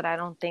relationships, but I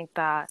don't think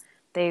that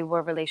they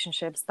were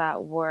relationships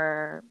that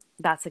were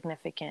that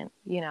significant,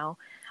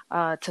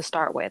 to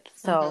start with.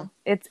 So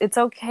it's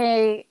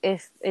okay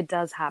if it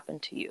does happen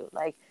to you.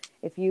 Like,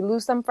 if you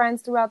lose some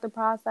friends throughout the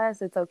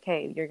process, it's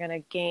okay. You're going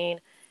to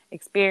gain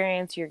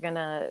experience.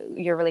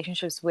 Your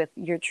relationships with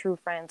your true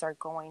friends are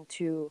going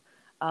to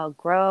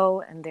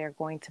grow, and they're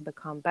going to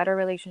become better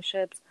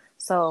relationships.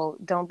 So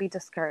don't be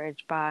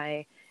discouraged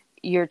by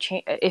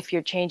if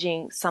you're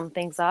changing some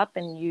things up,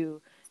 and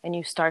you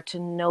start to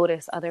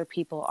notice other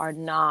people are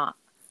not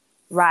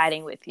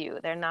riding with you.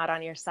 They're not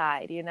on your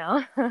side,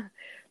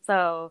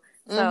 So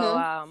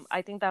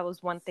I think that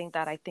was one thing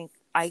that I think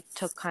I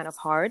took kind of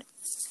hard.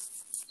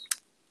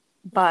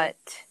 But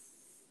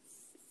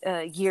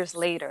years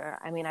later,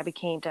 I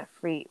became debt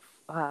free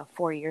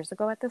 4 years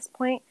ago at this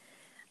point.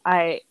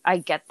 I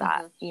get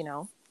that,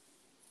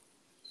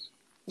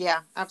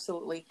 Yeah,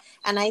 absolutely.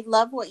 And I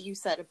love what you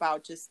said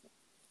about just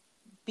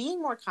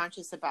being more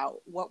conscious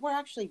about what we're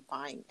actually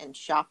buying and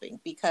shopping,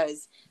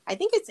 because I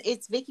think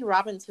it's Vicki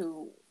Robbins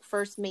who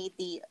first made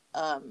the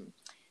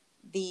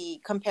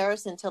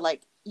comparison to,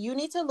 like, you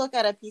need to look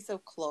at a piece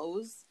of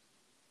clothes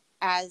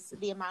as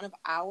the amount of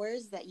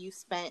hours that you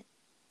spent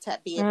to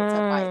be able to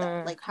buy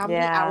that. Like, how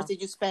many hours did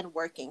you spend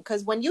working?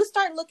 Because when you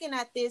start looking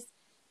at this,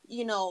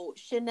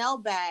 Chanel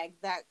bag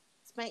that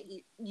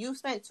you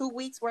spent 2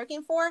 weeks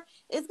working for,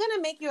 it's going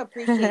to make you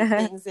appreciate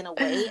things in a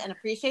way, and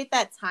appreciate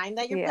that time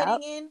that you're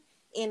putting in.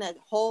 in a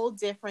whole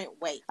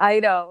different way. I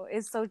know.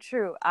 It's so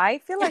true. I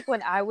feel like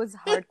when I was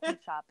hardcore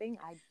shopping,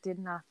 I did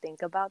not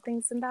think about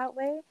things in that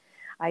way.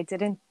 I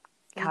didn't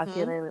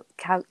calculate,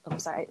 I'm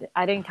sorry,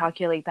 I didn't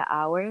calculate the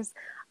hours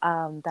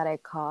that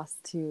it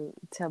cost to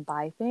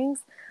buy things.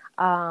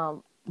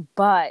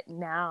 But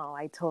now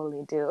I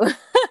totally do.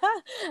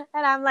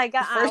 And I'm like,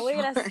 wait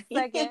a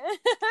second.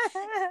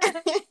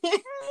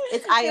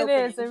 It's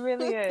eye-opening. It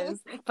really is.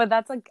 But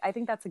that's like, I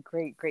think that's a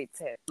great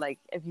tip. Like,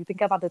 if you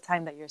think about the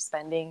time that you're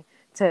spending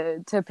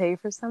to pay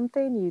for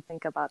something, you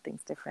think about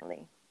things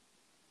differently.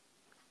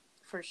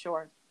 For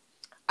sure.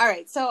 All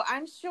right. So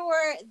I'm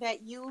sure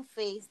that you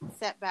faced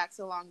setbacks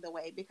along the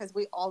way, because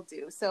we all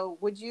do. So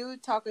would you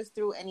talk us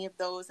through any of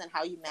those and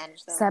how you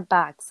manage them?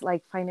 Setbacks,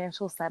 like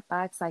financial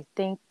setbacks. I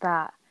think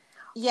that.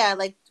 Yeah,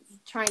 like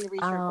trying to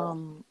reach your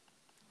goal.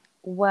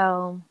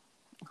 Well,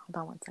 hold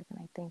on one second.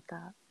 I think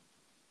that.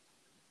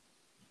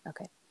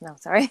 Okay. No,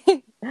 sorry.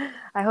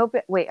 I hope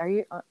it. Wait, are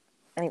you?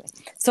 Anyway,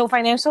 so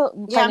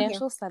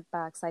financial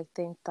setbacks. I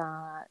think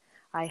that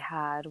I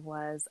had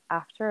was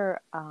after.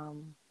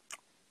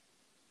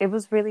 It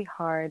was really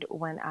hard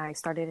when I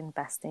started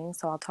investing.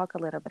 So I'll talk a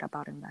little bit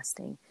about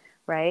investing,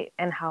 right?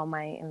 And how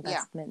my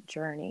investment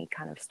journey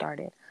kind of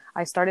started.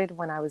 I started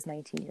when I was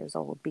 19 years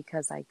old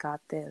because I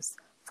got this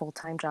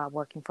full-time job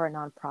working for a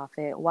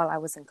nonprofit while I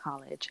was in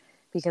college,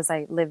 because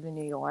I live in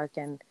New York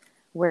and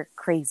we're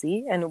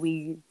crazy and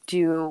we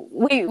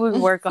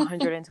work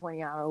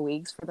 120-hour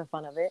weeks for the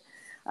fun of it.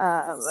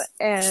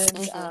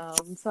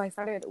 So I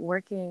started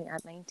working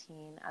at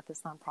 19 at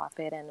this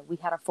nonprofit, and we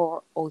had a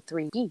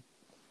 403B,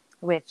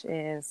 which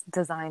is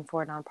designed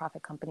for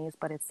nonprofit companies,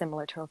 but it's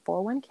similar to a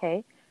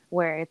 401k,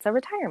 where it's a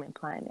retirement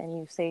plan and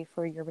you save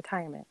for your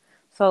retirement.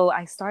 So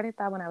I started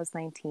that when I was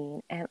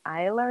 19, and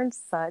I learned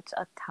such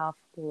a tough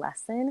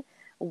lesson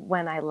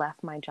when I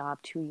left my job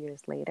 2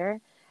 years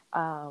later.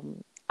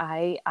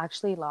 I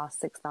actually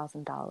lost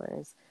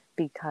 $6,000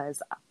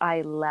 because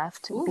I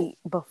left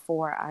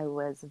before I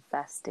was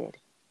vested.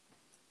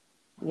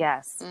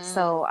 Yes.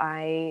 So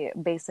I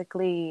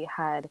basically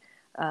had...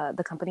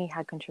 the company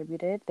had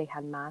contributed. They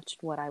had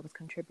matched what I was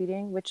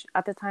contributing, which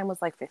at the time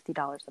was like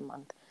 $50 a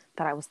month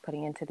that I was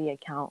putting into the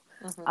account.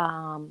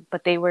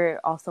 But they were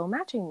also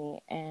matching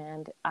me,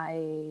 and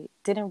I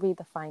didn't read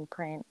the fine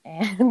print,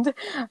 and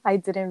I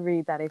didn't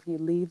read that if you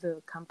leave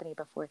the company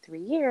before 3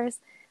 years,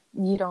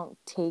 you don't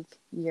take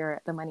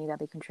the money that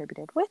they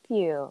contributed with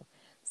you.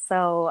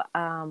 So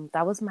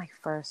that was my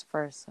first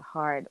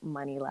hard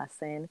money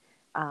lesson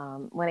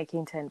when it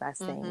came to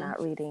investing,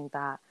 not reading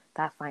that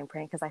fine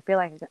print, because I feel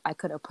like I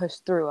could have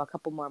pushed through a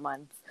couple more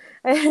months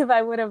if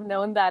I would have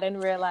known that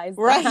and realized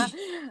that.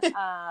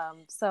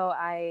 So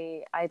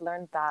I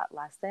learned that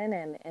lesson,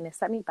 and it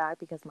set me back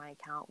because my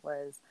account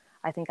was,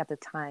 I think at the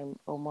time,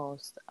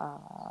 almost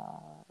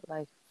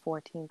like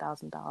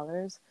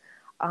 $14,000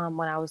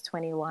 when I was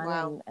 21.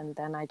 Wow. And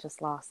then I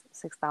just lost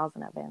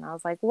 6,000 of it, and I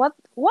was like, what,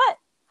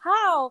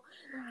 how?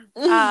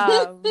 But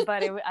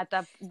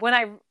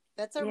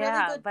that's a really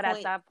good point. But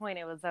at that point,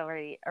 it was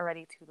already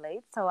too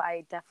late. So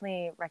I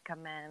definitely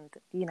recommend,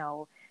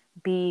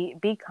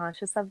 be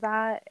conscious of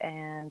that,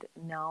 and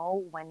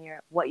know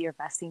what your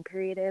vesting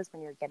period is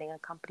when you're getting a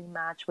company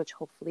match, which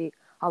hopefully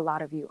a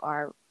lot of you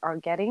are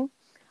getting.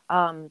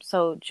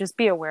 So just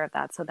be aware of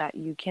that so that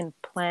you can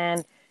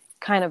plan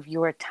kind of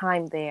your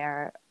time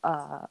there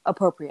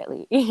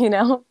appropriately,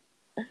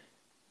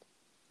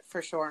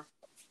 For sure.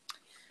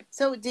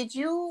 So did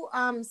you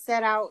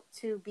set out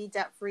to be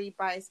debt-free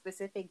by a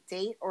specific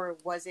date, or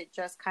was it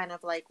just kind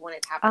of like when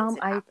it happens,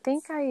 it happens? I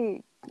think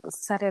I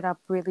set it up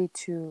really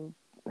to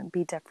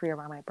be debt-free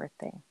around my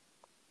birthday.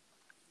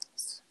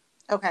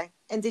 Okay.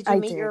 And did you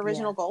meet your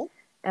original goal?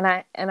 And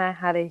I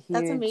had a huge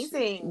That's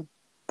amazing.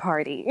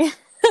 Party.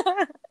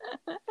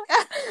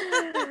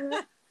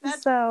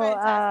 That's so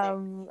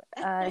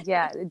fantastic.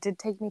 yeah, it did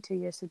take me 2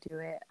 years to do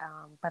it,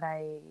 but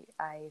I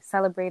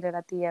celebrated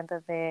at the end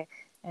of it,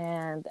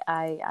 and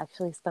I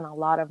actually spent a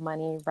lot of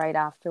money right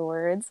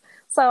afterwards.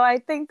 So I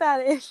think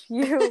that if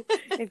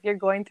you're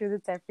going through the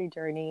debt-free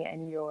journey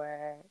and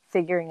you're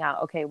figuring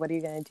out, okay, what are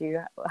you going to do,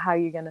 how are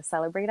you going to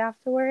celebrate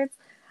afterwards,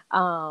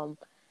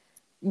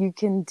 you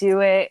can do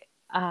it.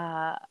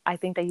 I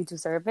think that you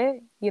deserve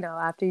it,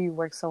 after you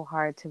work so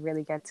hard to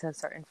really get to a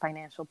certain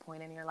financial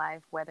point in your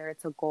life, whether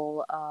it's a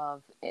goal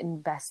of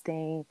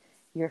investing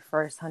your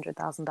first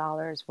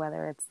 $100,000,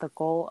 whether it's the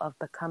goal of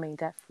becoming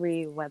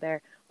debt-free,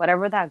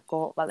 whatever that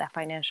goal, that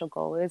financial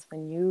goal is.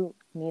 When you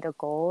meet a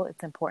goal,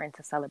 it's important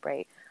to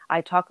celebrate.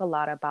 I talk a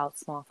lot about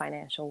small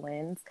financial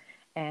wins,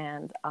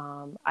 and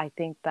I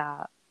think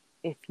that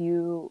if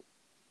you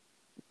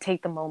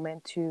take the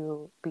moment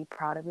to be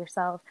proud of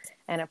yourself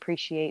and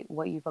appreciate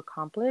what you've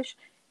accomplished,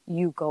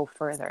 you go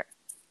further.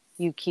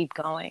 You keep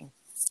going.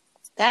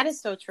 That is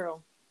so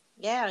true.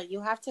 Yeah,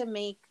 you have to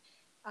make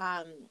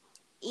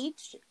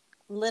each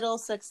little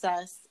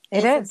success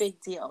is a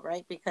big deal,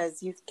 right?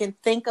 Because you can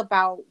think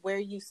about where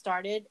you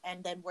started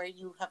and then where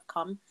you have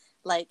come.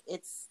 Like,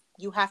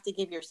 you have to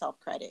give yourself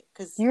credit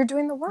because you're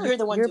doing the work. You're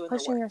the one doing the work. You're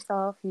pushing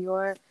yourself.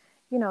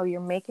 you know,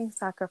 you're making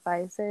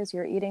sacrifices,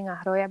 you're eating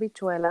arroz y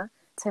habichuela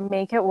to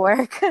make it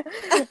work.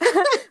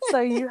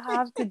 So you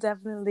have to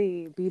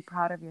definitely be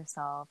proud of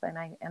yourself. And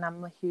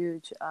I'm a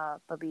huge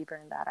believer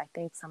in that. I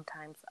think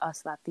sometimes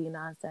us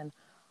Latinas and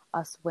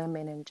us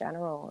women in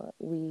general,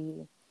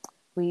 we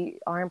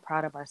aren't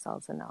proud of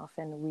ourselves enough,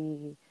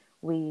 and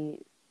we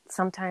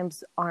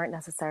sometimes aren't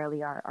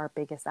necessarily our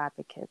biggest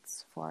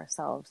advocates for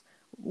ourselves.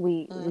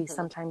 We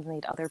sometimes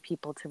need other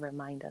people to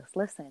remind us,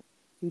 listen,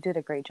 you did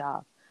a great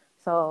job.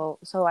 So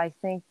I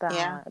think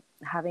that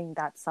having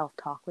that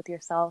self-talk with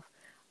yourself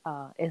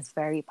is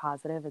very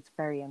positive. It's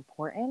very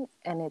important,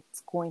 and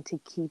it's going to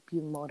keep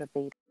you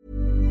motivated.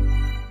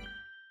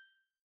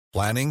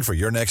 Planning for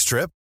your next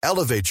trip?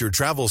 Elevate your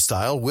travel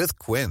style with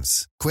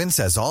Quince. Quince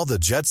has all the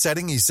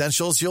jet-setting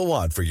essentials you'll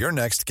want for your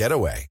next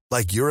getaway,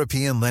 like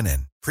European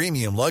linen,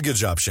 premium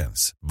luggage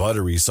options,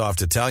 buttery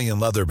soft Italian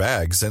leather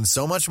bags, and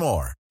so much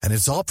more. And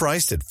it's all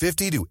priced at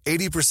 50 to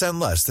 80%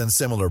 less than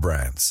similar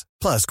brands.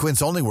 Plus,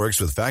 Quince only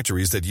works with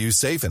factories that use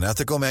safe and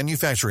ethical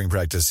manufacturing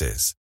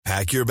practices.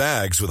 Pack your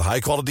bags with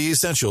high-quality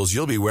essentials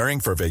you'll be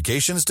wearing for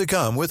vacations to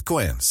come with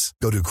Quince.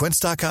 Go to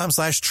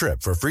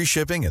quince.com/trip for free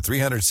shipping and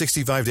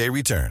 365-day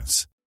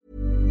returns.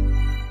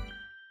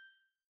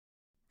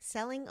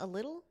 Selling a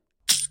little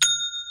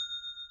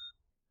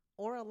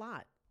or a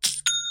lot?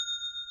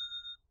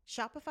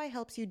 Shopify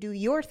helps you do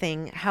your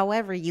thing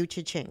however you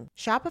cha-ching.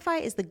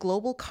 Shopify is the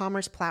global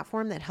commerce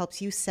platform that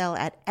helps you sell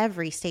at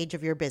every stage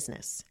of your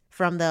business.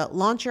 From the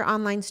launch your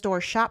online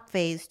store shop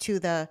phase to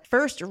the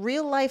first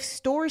real-life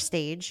store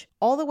stage,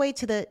 all the way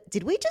to the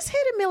did we just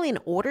hit 1 million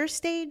orders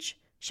stage?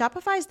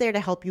 Shopify is there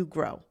to help you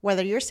grow.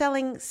 Whether you're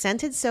selling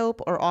scented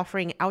soap or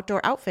offering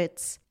outdoor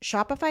outfits,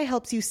 Shopify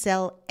helps you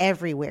sell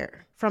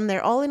everywhere. From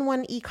their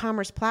all-in-one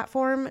e-commerce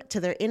platform to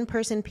their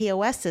in-person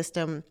POS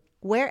system,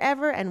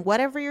 wherever and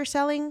whatever you're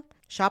selling,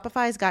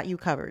 Shopify's got you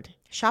covered.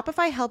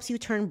 Shopify helps you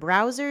turn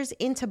browsers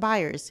into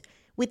buyers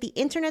with the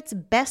internet's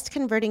best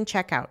converting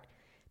checkout,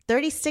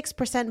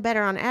 36%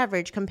 better on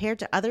average compared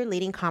to other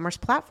leading commerce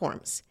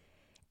platforms.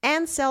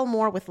 And sell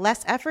more with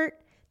less effort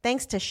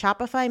thanks to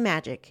Shopify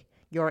Magic,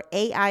 your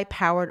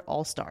AI-powered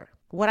all-star.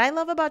 What I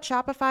love about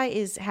Shopify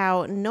is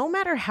how no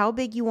matter how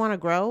big you want to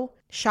grow,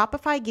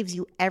 Shopify gives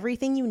you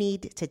everything you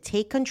need to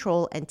take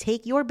control and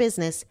take your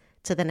business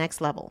to the next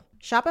level.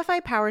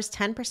 Shopify powers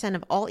 10%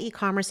 of all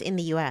e-commerce in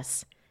the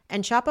US,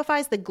 and Shopify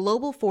is the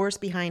global force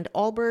behind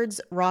Allbirds,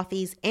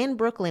 Rothy's, and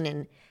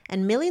Brooklinen,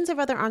 and millions of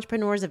other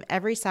entrepreneurs of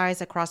every size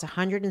across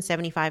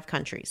 175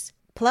 countries.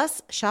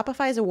 Plus,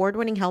 Shopify's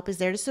award-winning help is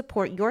there to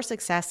support your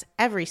success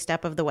every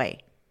step of the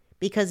way.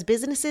 Because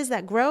businesses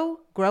that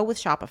grow, grow with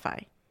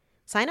Shopify.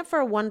 Sign up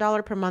for a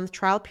 $1 per month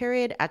trial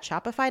period at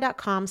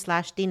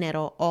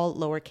shopify.com/dinero, all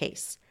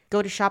lowercase.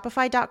 Go to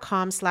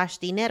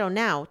shopify.com/dinero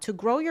now to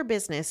grow your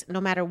business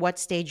no matter what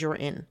stage you're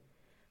in.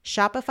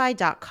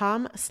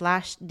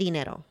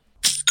 Shopify.com/dinero.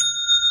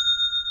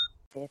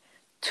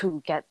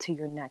 To get to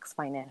your next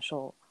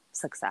financial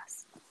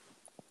success.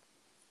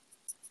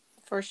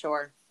 For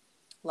sure.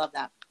 Love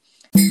that.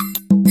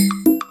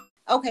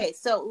 Okay,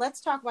 so let's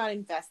talk about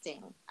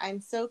investing.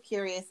 I'm so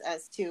curious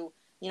as to,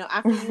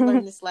 after you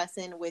learned this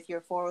lesson with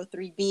your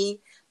 403B,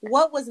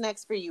 what was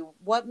next for you?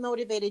 What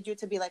motivated you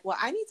to be like, well,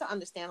 I need to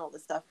understand all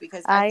this stuff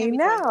because I can't be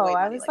throwing away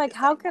money I was like,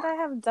 how could I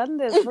have done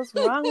this? What's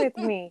wrong with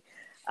me?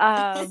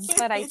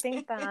 But I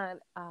think that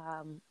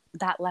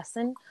that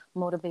lesson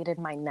motivated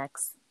my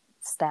next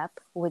step,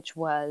 which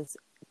was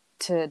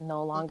to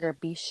no longer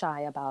be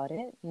shy about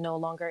it, no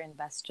longer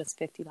invest just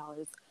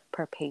 $50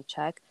 per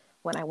paycheck.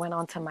 When I went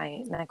on to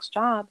my next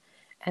job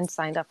and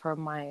signed up for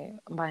my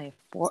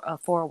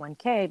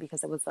 401k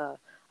because it was a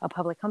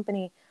public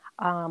company,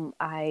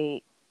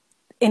 I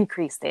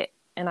increased it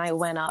and I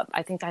went up.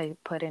 I think I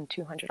put in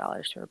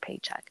 $200 to a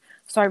paycheck.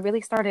 So I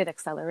really started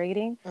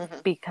accelerating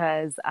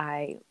because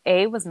I,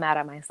 A, was mad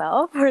at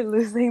myself for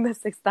losing the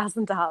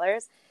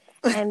 $6,000.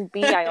 And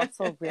B, I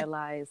also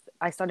realized,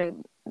 I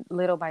started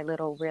little by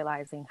little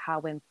realizing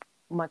how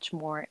much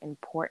more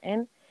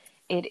important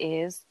it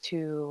is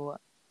to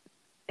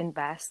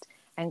invest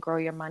and grow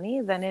your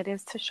money than it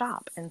is to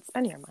shop and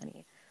spend your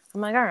money.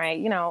 I'm like, all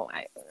right,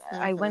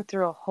 I went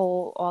through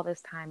all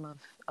this time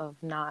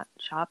of not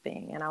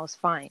shopping and I was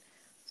fine.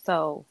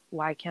 So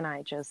why can't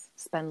I just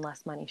spend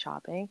less money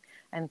shopping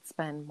and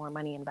spend more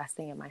money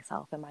investing in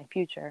myself and my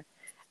future?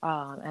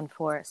 And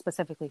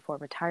specifically for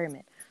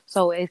retirement.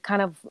 So it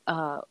kind of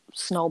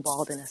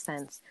snowballed in a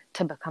sense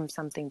to become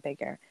something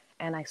bigger.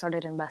 And I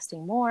started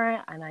investing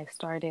more and I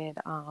started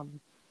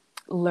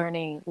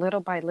learning little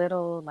by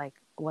little, like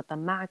what the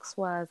max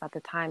was. At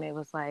the time, it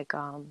was like,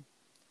 I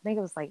think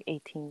it was like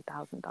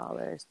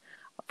 $18,000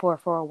 for a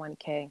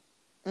 401k.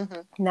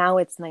 Now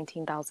it's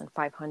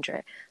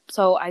 $19,500.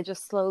 So I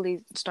just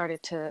slowly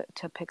started to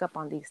pick up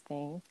on these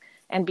things.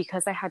 And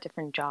because I had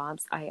different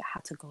jobs, I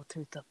had to go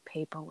through the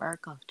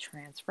paperwork of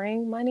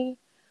transferring money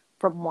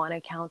from one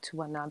account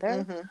to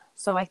another.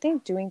 So I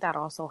think doing that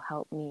also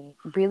helped me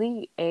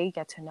really, A,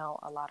 get to know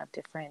a lot of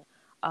different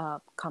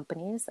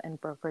companies and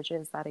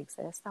brokerages that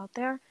exist out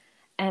there.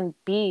 And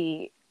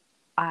B,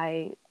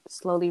 I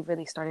slowly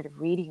really started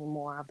reading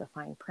more of the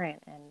fine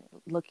print and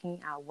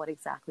looking at what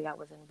exactly I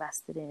was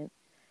invested in,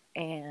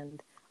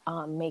 and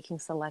making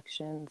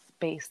selections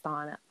based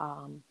on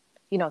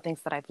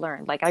things that I've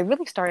learned. Like I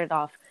really started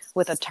off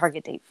with a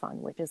target date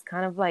fund, which is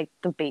kind of like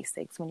the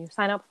basics. When you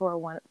sign up for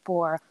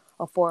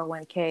a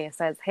 401k, it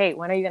says, hey,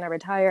 when are you going to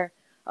retire?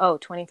 Oh,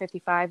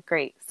 2055.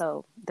 Great.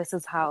 So this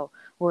is how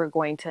we're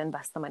going to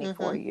invest the money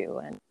for you.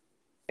 And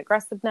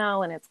aggressive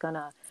now, and it's going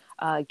to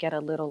get a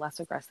little less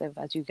aggressive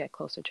as you get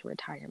closer to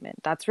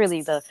retirement. That's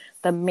really the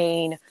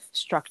main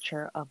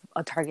structure of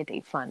a target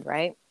date fund,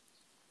 right?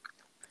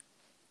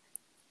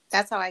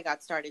 That's how I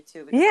got started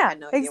too, because I had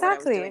no idea what I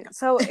was doing.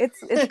 So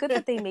it's good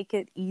that they make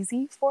it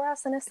easy for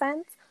us in a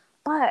sense,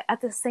 but at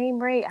the same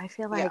rate, I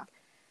feel like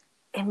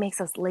it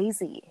makes us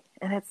lazy.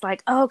 And it's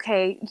like,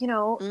 okay,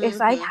 if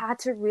I had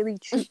to really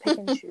pick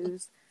and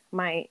choose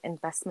my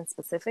investment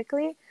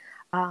specifically,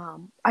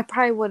 I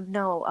probably would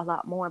know a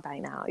lot more by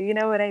now. You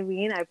know what I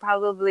mean? I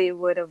probably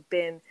would have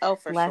been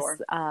less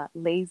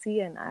lazy,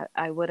 and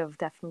I would have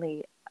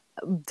definitely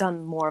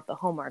done more of the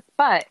homework.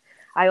 But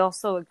I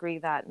also agree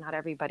that not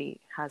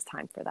everybody has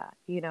time for that.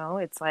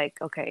 It's like,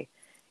 okay,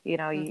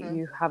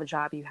 you have a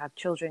job, you have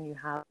children, you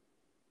have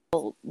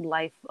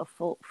life,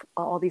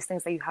 all these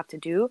things that you have to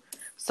do.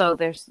 So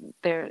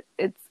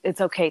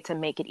it's okay to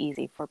make it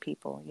easy for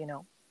people.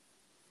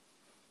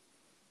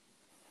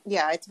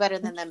 Yeah, it's better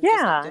than them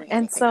just not doing anything.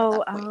 And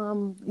so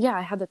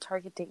I had the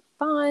target date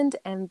fund,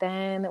 and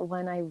then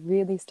when I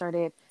really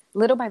started,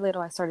 little by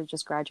little, I started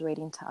just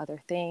graduating to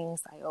other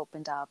things. I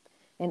opened up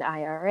an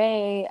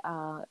IRA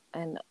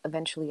and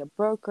eventually a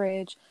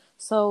brokerage.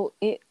 So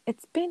I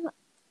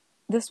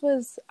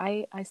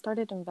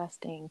started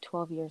investing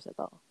 12 years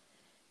ago.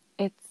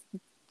 It's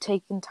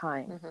taken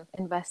time.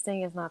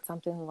 Investing is not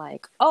something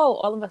like, oh,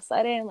 all of a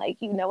sudden, like,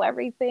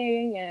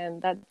 everything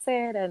and that's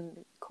it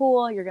and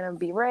cool, you're going to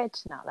be rich.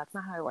 No, that's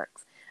not how it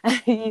works.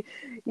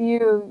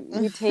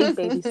 you take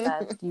baby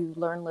steps, you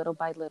learn little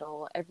by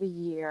little. Every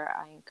year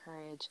I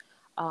encourage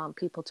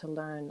people to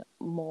learn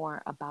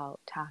more about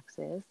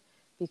taxes,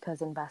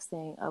 because a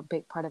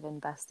big part of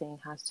investing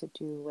has to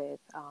do with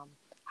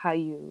how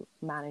you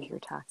manage your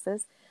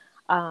taxes.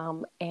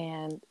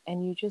 And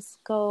you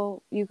just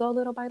go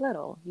little by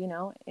little,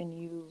 and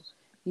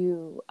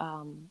you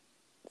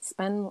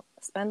spend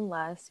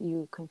less,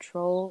 you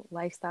control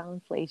lifestyle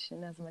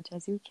inflation as much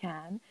as you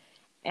can,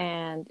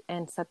 and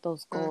set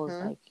those goals.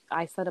 Like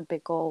I set a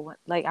big goal,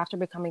 like after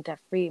becoming debt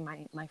free,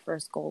 my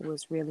first goal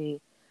was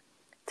really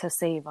to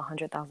save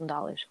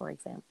 $100,000, for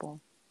example.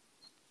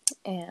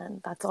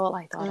 And that's all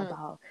I thought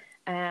about.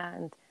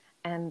 And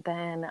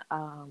then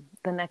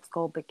the next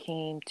goal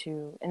became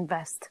to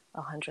invest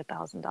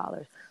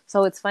 $100,000.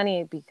 So it's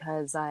funny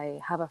because I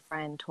have a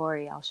friend,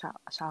 Tori, I'll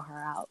shout her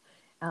out.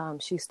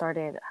 She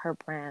started her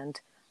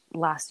brand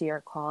last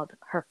year called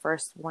Her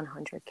First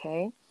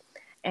 100K.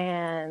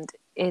 And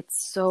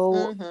it's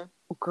so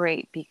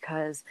great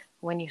because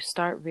when you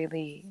start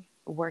really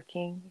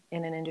working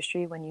in an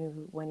industry, when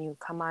you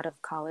come out of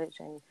college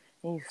and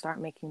you start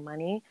making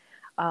money,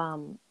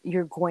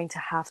 you're going to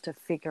have to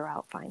figure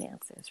out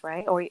finances,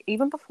 right? Or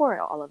even before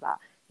all of that,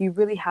 you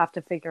really have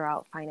to figure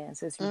out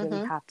finances. You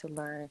really have to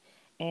learn,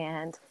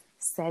 and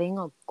setting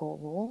a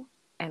goal.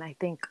 And I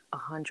think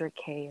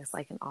 100K is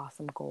like an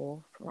awesome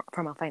goal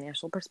from a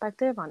financial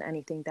perspective on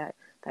anything that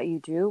you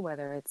do,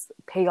 whether it's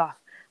pay off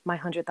my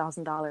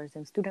 $100,000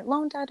 in student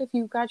loan debt if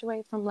you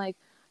graduate from with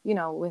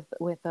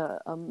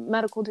a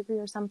medical degree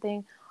or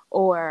something,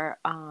 or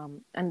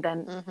and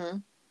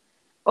then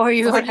or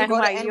you go to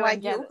NYU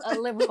and get a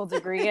liberal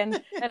degree,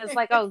 and it's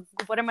like, oh,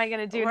 what am I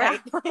going to do now?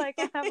 Like,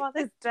 I have all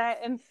this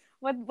debt, and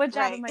what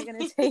job am I going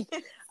to take?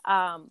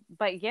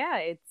 But yeah,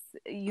 it's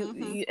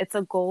it's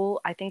a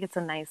goal. I think it's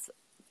a nice,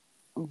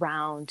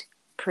 round,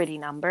 pretty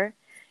number,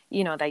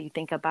 that you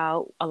think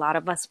about. A lot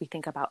of us, we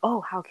think about,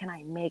 oh, how can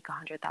I make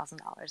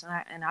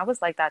 $100,000? And I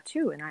was like that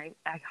too. And I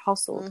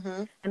hustled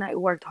and I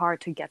worked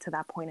hard to get to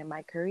that point in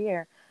my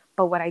career.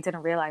 But what I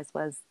didn't realize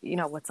was,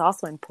 what's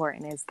also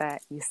important is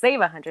that you save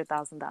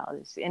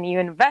 $100,000 and you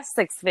invest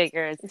six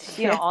figures,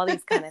 all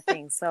these kind of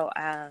things. So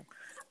I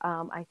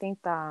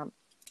think that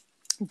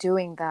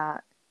doing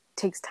that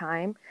takes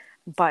time.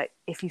 But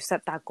if you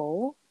set that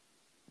goal,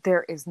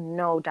 there is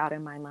no doubt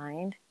in my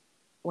mind,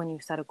 when you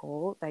set a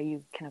goal, that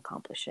you can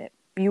accomplish it.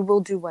 You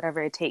will do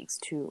whatever it takes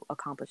to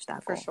accomplish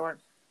that goal. For sure.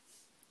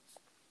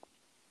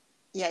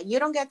 Yeah, you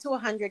don't get to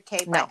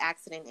 100K by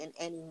accident in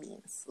any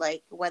means.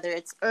 Like, whether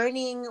it's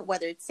earning,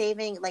 whether it's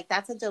saving, like,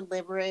 that's a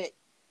deliberate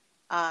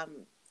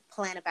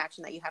plan of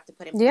action that you have to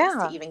put in place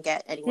to even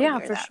get anywhere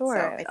near that. Sure.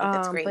 So I think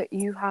that's great. But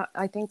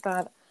I think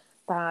that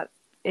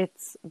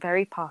it's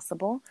very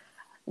possible.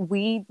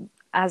 We,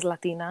 as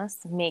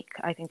Latinas, make,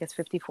 I think it's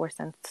 54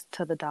 cents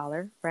to the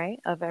dollar, right,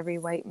 of every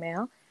white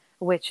male,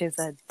 which is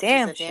a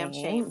damn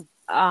shame.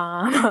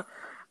 But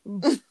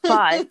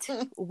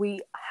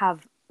we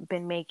have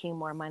been making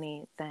more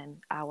money than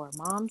our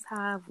moms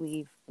have.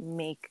 We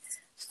make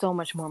so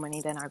much more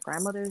money than our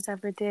grandmothers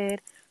ever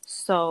did.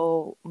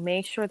 So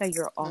make sure that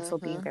you're also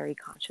being very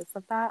conscious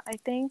of that, I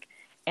think.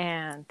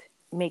 and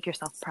make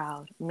yourself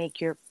proud, make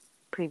your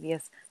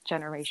previous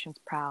generations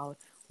proud,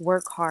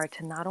 work hard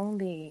to not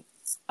only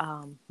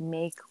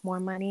make more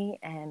money,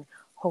 and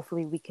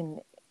hopefully we can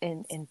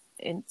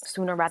in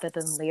sooner rather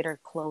than later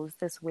close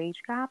this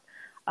wage gap,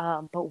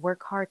 but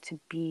work hard to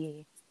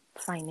be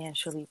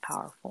financially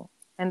powerful.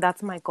 And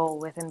that's my goal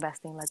with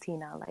Investing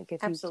Latina. Like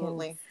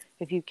Absolutely.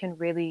 if you can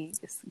really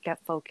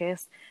get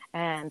focused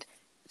and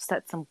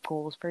set some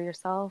goals for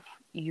yourself,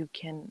 you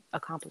can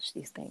accomplish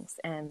these things.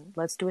 And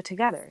let's do it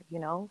together.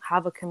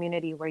 Have a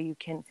community where you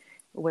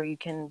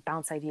can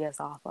bounce ideas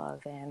off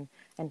of, and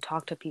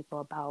talk to people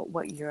about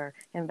what your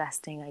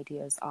investing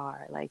ideas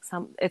are. Like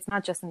it's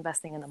not just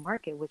investing in the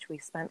market, which we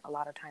spent a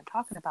lot of time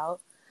talking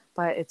about,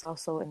 but it's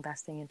also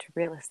investing into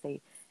real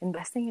estate,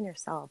 investing in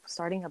yourself,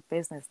 starting a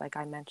business. Like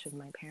I mentioned,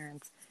 my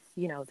parents,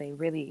 they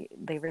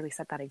really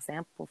set that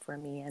example for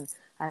me. And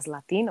as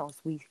Latinos,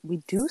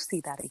 we do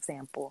see that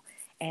example.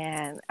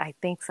 And I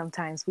think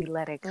sometimes we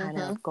let it kind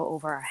of go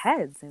over our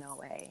heads in a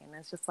way. And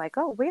it's just like,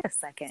 oh, wait a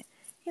second.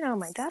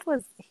 My dad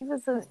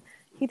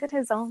he did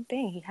his own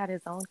thing. He had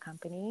his own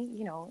company.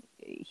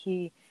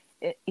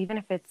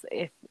 Even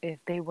if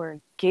they were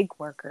gig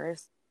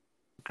workers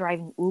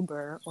driving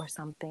Uber or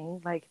something,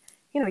 like,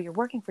 you're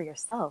working for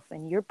yourself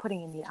and you're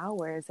putting in the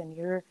hours, and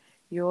you're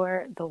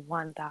the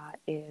one that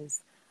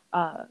is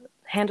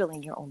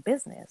handling your own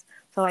business.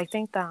 So I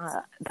think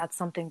that that's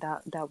something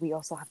that we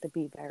also have to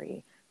be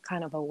very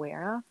kind of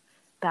aware of,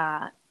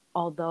 that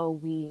although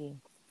we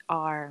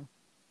are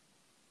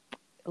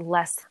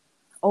less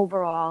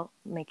overall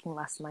making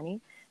less money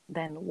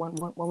than when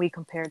we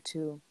compare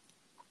to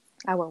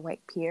our white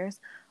peers,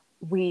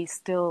 we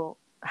still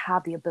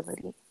have the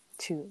ability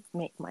to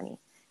make money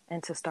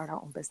and to start our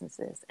own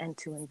businesses and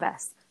to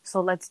invest.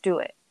 So let's do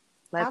it.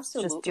 Let's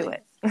just do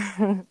it.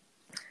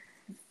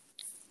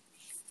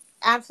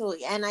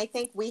 Absolutely. And I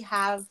think we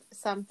have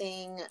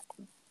something,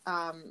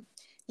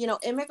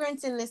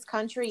 immigrants in this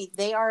country,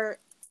 they are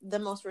the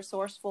most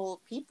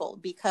resourceful people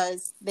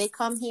because they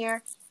come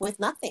here with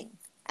nothing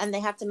and they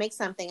have to make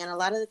something. And a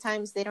lot of the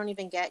times they don't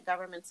even get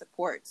government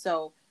support.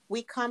 So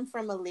we come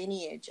from a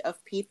lineage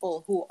of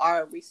people who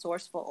are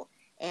resourceful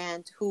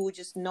and who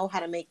just know how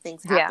to make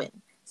things happen.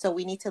 Yeah. So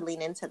we need to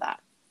lean into that.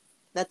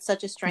 That's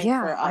such a strength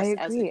for us. I agree. As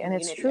a community, and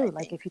it's true.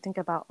 Like if you think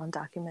about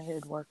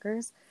undocumented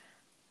workers,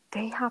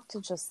 they have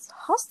to just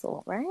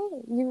hustle, right?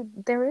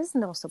 There is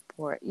no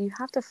support. You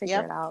have to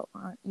figure it out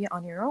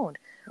on your own,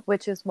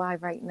 which is why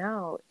right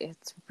now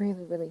it's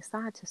really, really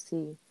sad to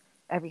see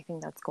everything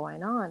that's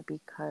going on,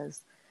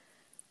 because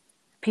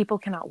people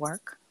cannot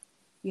work.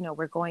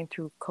 We're going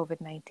through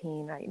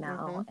COVID-19 right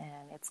now,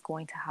 and it's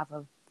going to have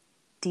a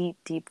deep,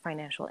 deep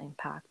financial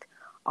impact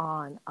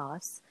on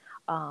us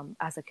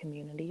as a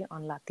community,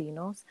 on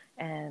Latinos,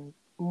 and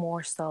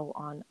more so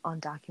on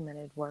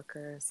undocumented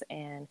workers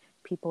and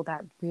people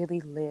that really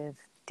live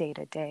day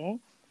to day.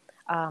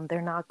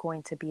 They're not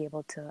going to be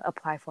able to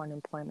apply for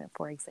unemployment,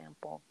 for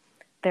example.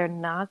 They're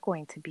not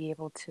going to be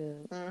able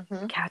to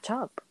catch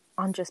up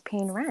on just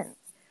paying rent.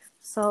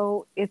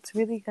 So it's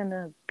really going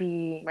to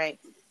be,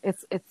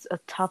 it's a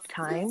tough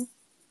time.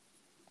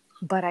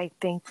 But I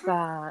think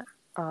that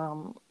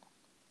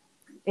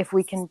if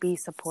we can be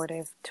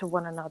supportive to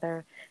one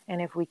another,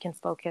 and if we can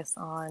focus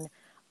on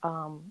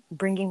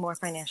bringing more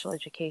financial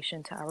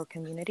education to our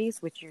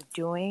communities, which you're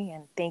doing,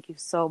 and thank you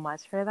so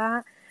much for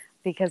that,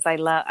 because I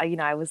love,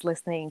 I was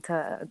listening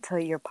to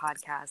your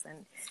podcast,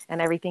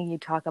 and everything you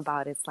talk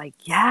about, it's like,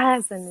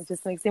 yes, and it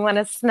just makes me want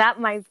to snap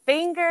my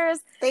fingers.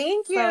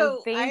 Thank you.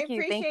 So thank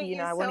you.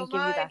 I want to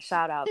give you that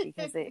shout out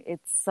because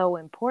it's so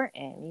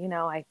important.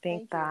 I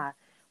think that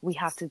we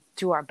have to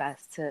do our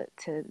best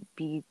to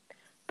be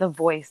the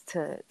voice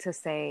to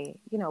say,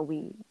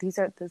 these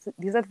are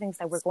the things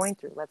that we're going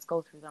through. Let's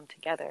go through them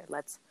together.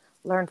 Let's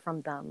learn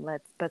from them.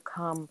 Let's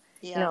become,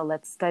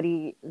 let's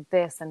study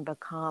this and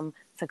become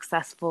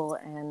successful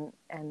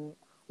and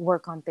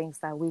work on things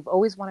that we've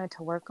always wanted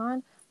to work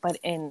on, but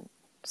in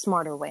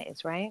smarter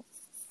ways, right?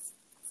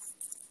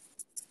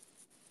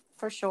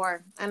 For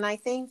sure. And I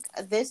think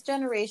this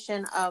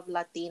generation of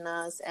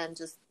Latinas and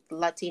just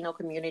Latino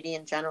community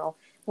in general,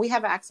 we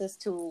have access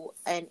to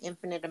an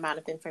infinite amount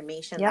of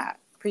information that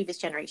previous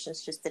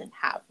generations just didn't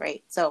have,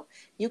 right? So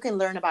you can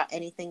learn about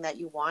anything that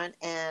you want.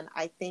 And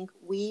I think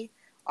we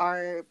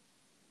are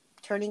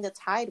turning the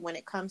tide when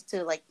it comes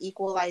to like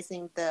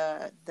equalizing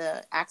the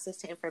access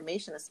to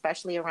information,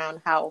 especially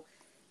around how,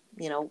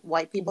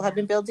 white people have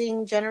been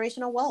building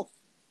generational wealth.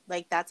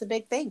 Like that's a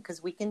big thing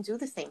because we can do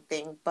the same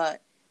thing.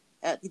 But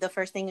the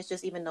first thing is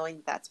just even knowing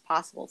that that's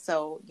possible.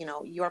 So,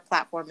 your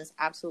platform is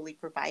absolutely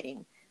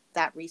providing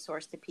that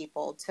resource to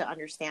people to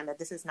understand that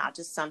this is not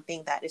just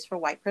something that is for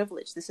white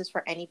privilege. This is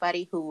for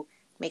anybody who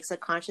makes a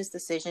conscious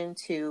decision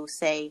to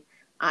say,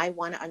 I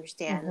want to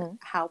understand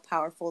how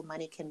powerful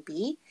money can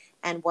be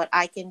and what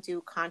I can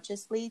do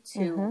consciously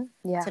to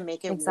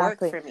make it work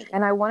for me.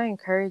 And I want to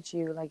encourage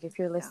you, like if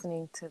you're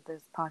listening to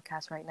this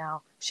podcast right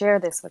now, share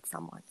this with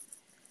someone.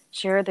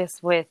 Share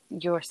this with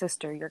your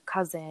sister, your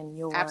cousin,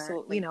 your,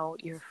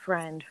 your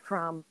friend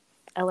from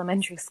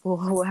elementary school,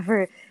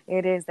 whoever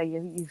it is that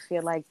you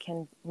feel like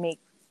can make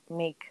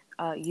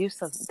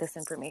use of this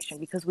information,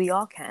 because we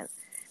all can.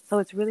 So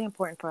it's really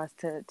important for us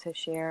to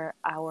share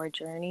our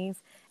journeys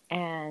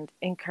and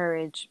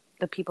encourage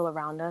the people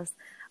around us,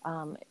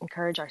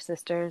 encourage our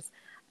sisters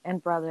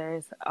and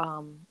brothers,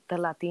 the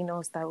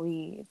Latinos that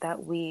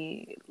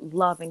we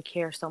love and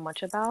care so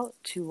much about,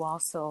 to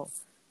also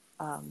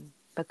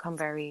become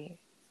very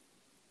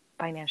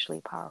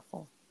financially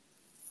powerful.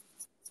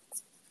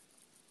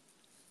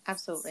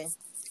 Absolutely.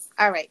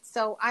 All right.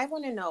 So I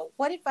want to know,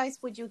 what advice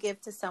would you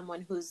give to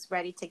someone who's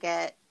ready to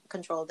get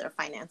control of their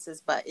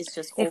finances, but is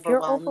just If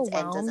you're overwhelmed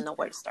and doesn't overwhelmed, know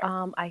where to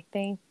start? I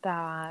think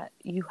that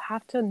you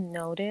have to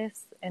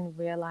notice and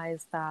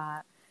realize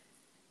that,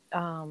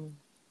 and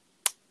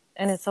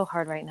it's so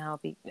hard right now.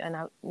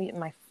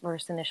 My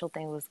first initial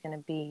thing was going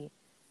to be,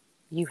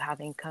 you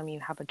have income, you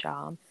have a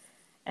job.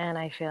 And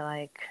I feel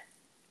like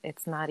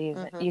it's not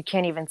even, you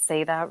can't even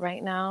say that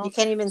right now. You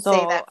can't even so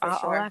say that for I'll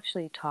sure.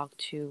 actually talk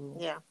to,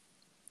 Yeah.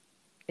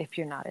 if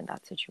you're not in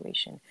that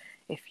situation.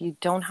 If you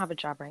don't have a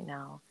job right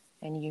now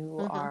and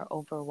you are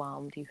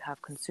overwhelmed, you have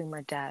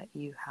consumer debt,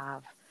 you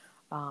have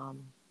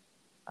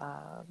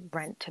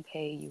rent to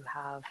pay, you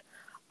have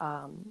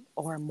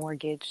or a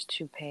mortgage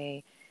to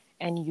pay,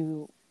 and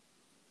you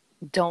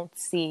don't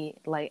see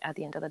light at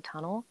the end of the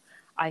tunnel,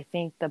 I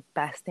think the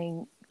best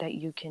thing that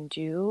you can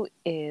do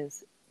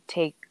is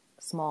take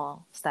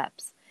small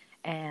steps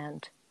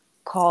and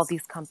call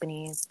these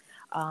companies,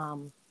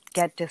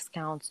 get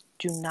discounts.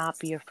 Do not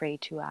be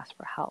afraid to ask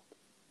for help.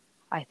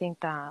 I think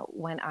that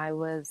when I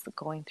was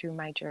going through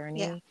my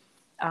journey,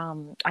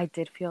 I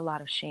did feel a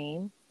lot of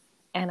shame.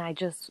 And I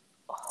just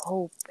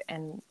hope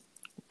and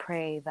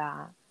pray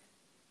that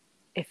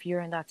if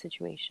you're in that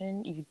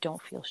situation, you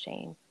don't feel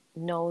shame.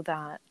 Know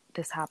that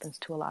this happens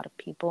to a lot of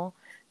people.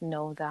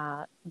 Know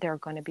that there are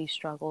going to be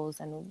struggles,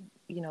 and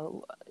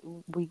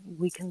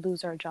we can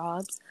lose our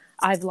jobs.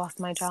 I've lost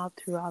my job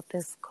throughout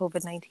this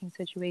COVID-19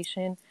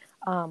 situation.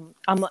 I'm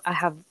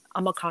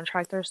a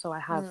contractor, so I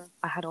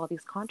had all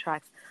these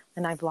contracts,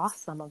 and I've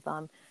lost some of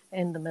them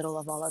in the middle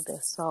of all of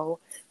this. So,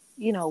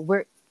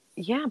 but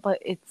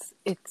it's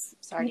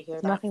Sorry to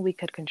hear that. nothing we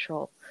could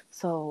control.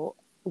 So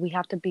we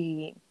have to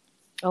be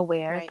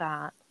aware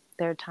that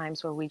there are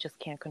times where we just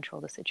can't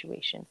control the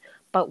situation.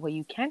 But what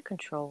you can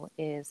control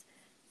is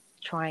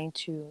trying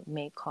to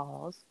make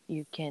calls.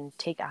 You can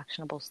take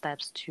actionable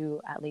steps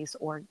to at least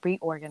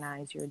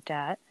reorganize your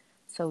debt.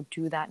 So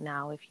do that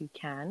now if you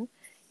can.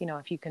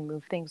 If you can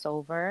move things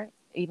over,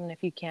 even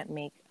if you can't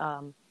make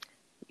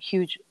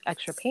huge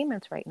extra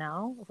payments right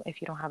now,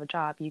 if you don't have a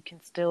job, you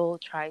can still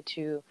try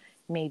to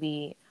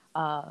maybe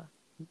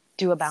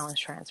do a balance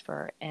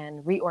transfer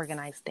and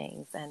reorganize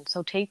things. And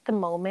so take the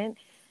moment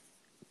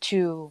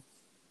to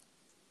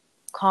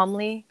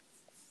calmly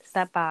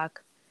step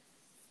back.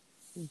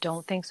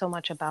 Don't think so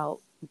much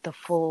about the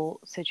full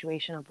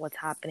situation of what's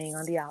happening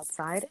on the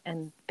outside,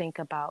 and think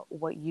about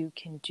what you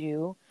can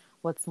do,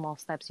 what small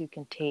steps you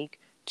can take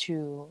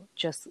to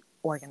just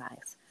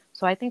organize.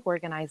 So I think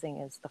organizing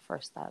is the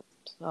first step.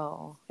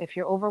 So if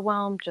you're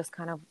overwhelmed, just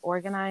kind of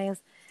organize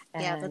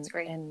and that's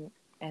great.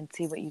 and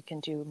see what you can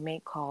do.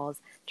 Make calls,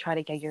 try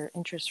to get your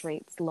interest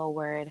rates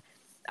lowered.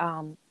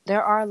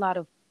 There are a lot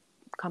of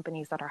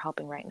companies that are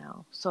helping right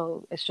now.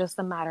 So it's just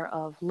a matter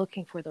of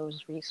looking for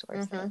those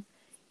resources.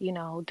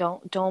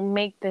 Don't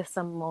make this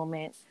a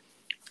moment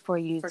for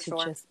you to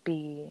just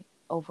be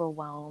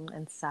overwhelmed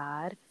and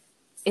sad.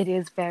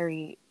 It's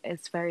very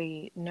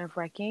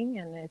nerve-wracking,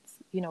 and it's,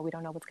 we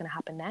don't know what's going to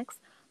happen next,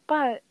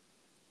 but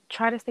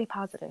try to stay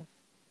positive.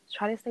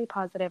 Try to stay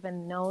positive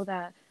and know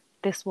that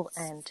this will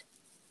end.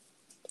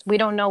 We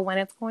don't know when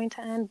it's going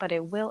to end, but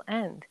it will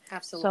end.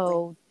 Absolutely.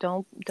 So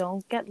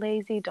don't get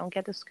lazy. Don't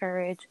get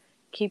discouraged.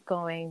 Keep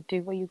going.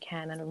 Do what you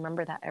can. And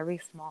remember that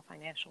every small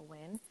financial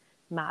win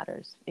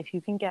matters. If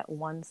you can get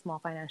one small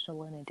financial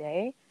win a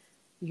day,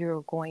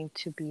 you're going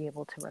to be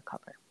able to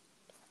recover.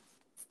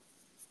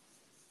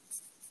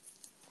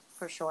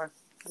 For sure.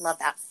 I love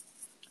that.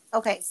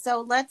 Okay,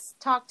 so let's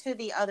talk to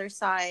the other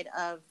side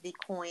of the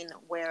coin,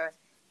 where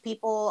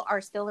people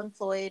are still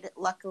employed,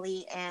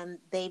 luckily, and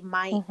they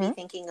might be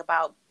thinking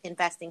about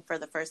investing for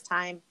the first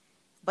time,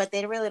 but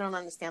they really don't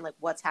understand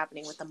what's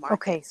happening with the market.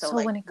 Okay, so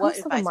when it comes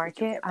to the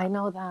market, I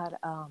know that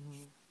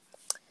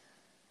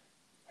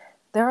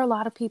there are a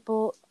lot of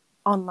people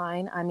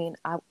online. I mean,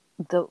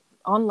 the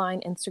online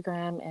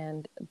Instagram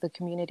and the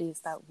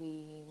communities that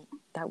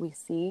we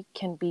see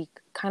can be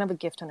kind of a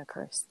gift and a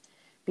curse,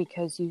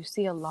 because you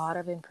see a lot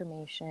of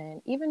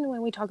information. Even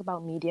when we talk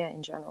about media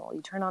in general,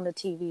 you turn on the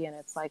TV and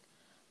it's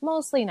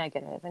mostly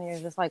negative, and you're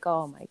just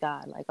oh my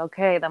God,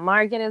 okay, the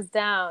market is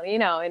down,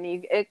 and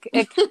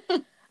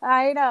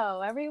I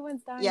know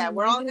everyone's dying. Yeah,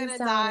 we're all gonna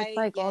die.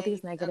 It's all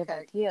these negative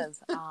ideas.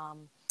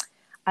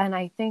 And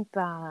I think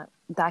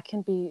that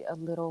can be a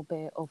little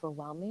bit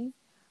overwhelming,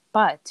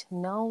 but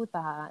know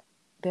that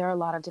there are a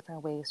lot of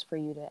different ways for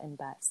you to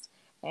invest.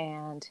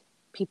 And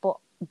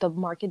the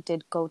market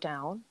did go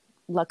down.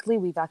 Luckily,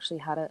 we've actually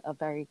had a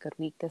very good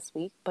week this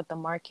week, but the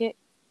market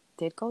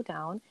did go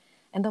down.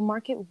 and the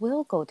market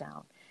will go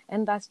down.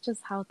 And that's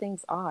just how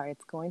things are.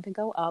 It's going to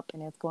go up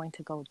and it's going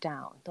to go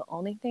down. The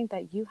only thing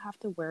that you have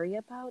to worry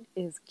about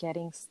is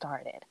getting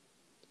started.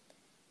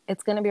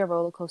 It's going to be a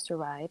roller coaster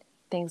ride.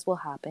 Things will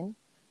happen,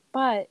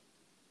 but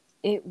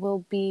it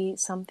will be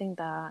something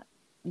that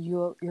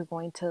you're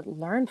going to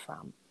learn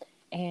from.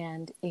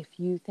 And if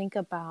you think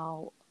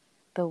about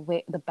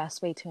the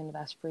best way to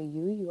invest for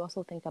you, you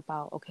also think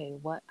about, okay,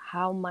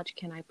 how much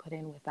can I put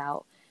in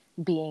without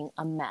being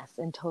a mess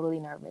and totally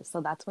nervous?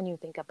 So that's when you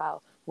think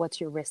about what's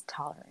your risk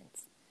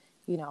tolerance.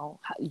 You know,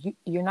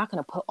 you're not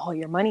going to put all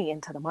your money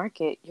into the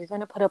market. You're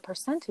going to put a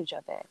percentage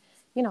of it,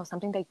 you know,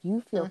 something that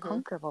you feel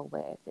comfortable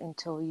with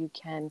until you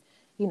can,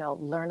 you know,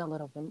 learn a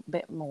little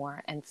bit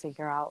more and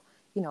figure out,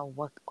 you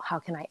know, how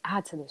can I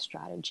add to this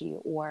strategy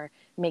or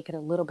make it a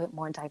little bit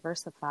more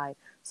diversified.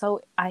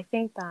 So I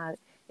think that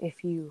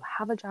if you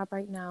have a job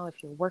right now,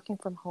 if you're working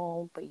from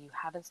home, but you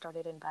haven't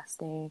started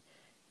investing,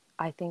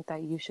 I think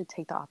that you should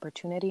take the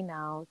opportunity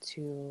now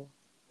to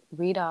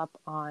read up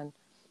on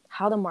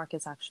how the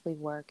markets actually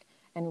work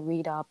and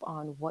read up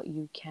on what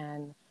you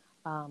can,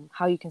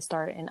 how you can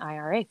start an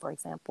IRA, for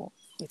example,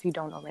 if you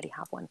don't already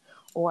have one,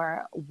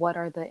 or what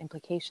are the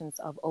implications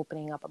of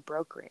opening up a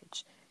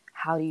brokerage?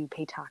 How do you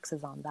pay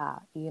taxes on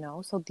that? You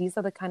know, so these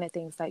are the kind of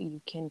things that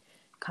you can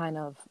kind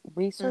of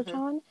research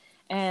on.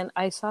 And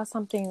I saw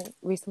something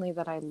recently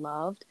that I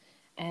loved,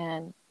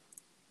 and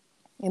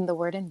in the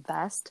word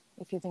invest,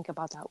 if you think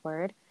about that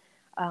word,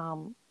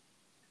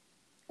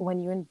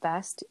 when you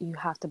invest, you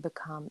have to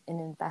become an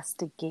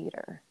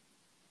investigator.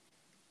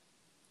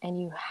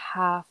 And you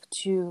have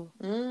to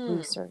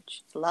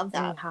research. Love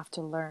that. And you have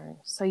to learn.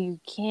 So you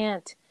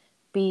can't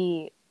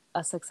be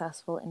a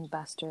successful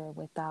investor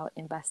without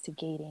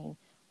investigating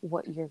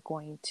what your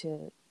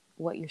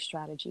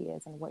strategy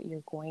is and what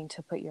you're going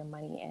to put your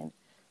money in.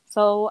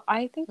 So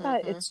I think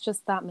that it's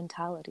just that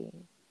mentality,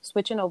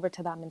 switching over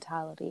to that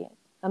mentality.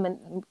 I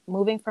mean,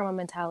 moving from a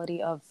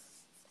mentality of,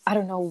 I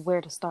don't know where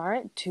to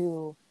start,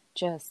 to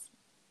just,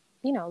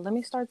 you know, let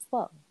me start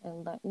slow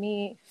and let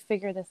me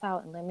figure this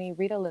out and let me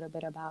read a little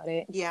bit about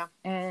it. Yeah.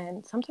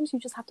 And sometimes you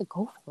just have to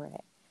go for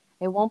it.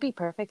 It won't be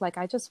perfect. Like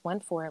I just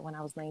went for it when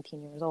I was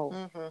 19 years old.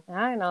 And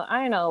I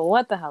don't know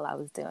what the hell I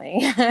was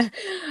doing,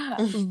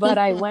 but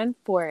I went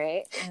for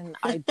it, and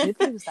I did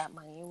lose that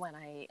money when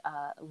I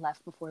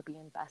left before being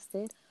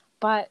invested.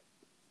 But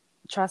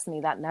trust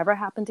me, that never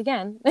happened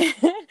again.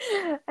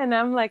 And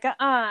I'm like,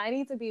 I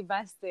need to be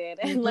vested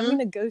and let me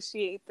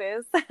negotiate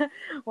this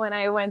when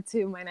I went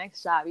to my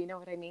next job. You know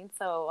what I mean?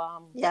 So,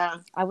 yeah,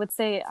 I would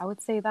say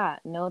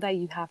that know that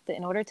you have to,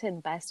 in order to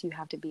invest, you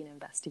have to be an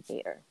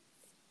investigator.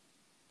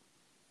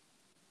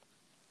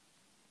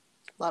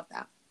 Love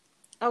that.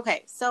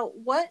 Okay. So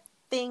what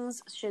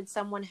things should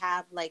someone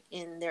have like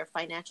in their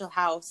financial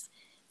house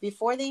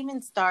before they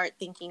even start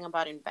thinking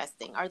about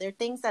investing? Are there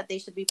things that they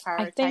should be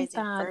I think prioritizing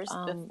that first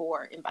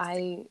before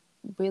investing?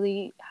 I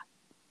really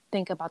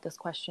think about this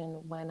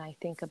question when I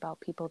think about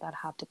people that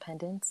have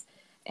dependents.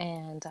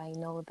 And I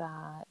know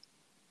that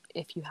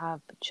if you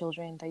have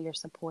children that you're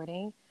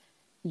supporting,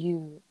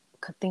 you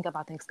could think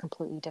about things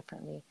completely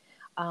differently.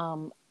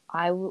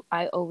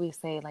 I always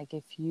say, like,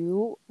 if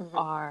you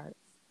are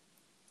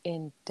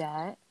in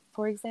debt,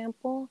 for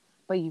example,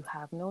 but you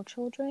have no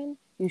children,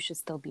 you should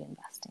still be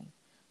investing.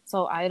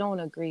 So I don't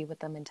agree with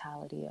the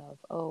mentality of,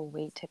 oh,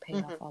 wait to pay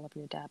off all of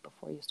your debt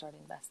before you start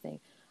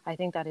investing. I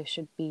think that it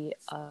should be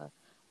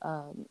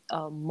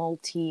a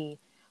multi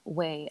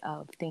way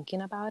of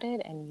thinking about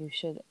it, and you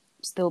should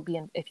still be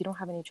if you don't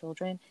have any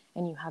children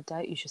and you have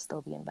debt, you should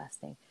still be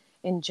investing.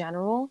 In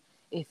general,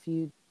 if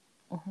you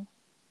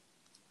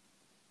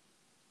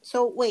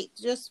So wait,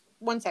 just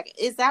one second.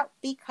 Is that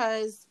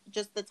because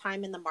just the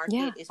time in the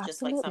market is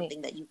just like absolutely,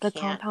 something that you the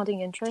can't compounding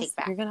take interest,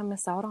 back? you're going to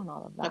miss out on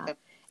all of that. Okay.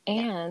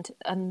 And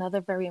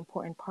another very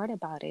important part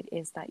about it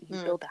is that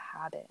you build a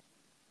habit.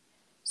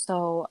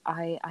 So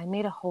I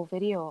made a whole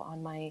video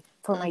on my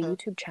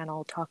YouTube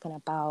channel talking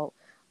about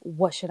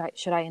what should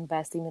I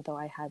invest even though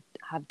I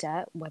have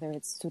debt, whether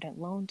it's student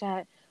loan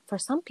debt. For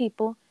some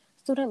people,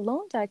 student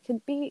loan debt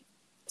could be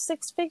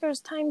 6 figures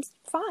times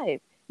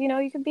 5. You know,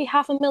 you could be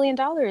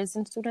 $500,000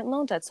 in student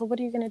loan debt. So what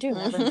are you going to do?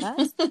 Never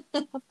invest?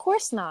 Of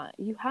course not.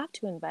 You have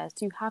to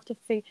invest. You have to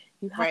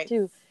Right.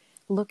 to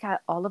look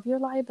at all of your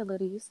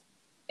liabilities,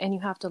 and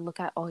you have to look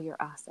at all your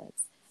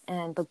assets.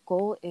 And the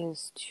goal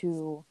is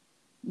to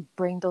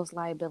bring those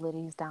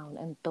liabilities down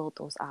and build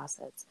those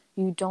assets.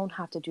 You don't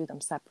have to do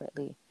them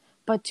separately.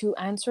 But to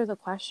answer the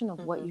question of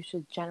what you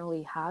should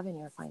generally have in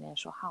your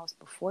financial house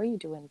before you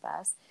do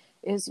invest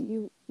is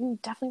you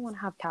definitely want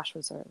to have cash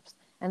reserves.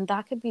 And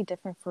that could be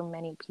different for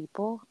many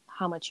people,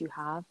 how much you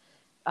have.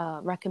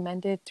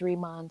 Recommended 3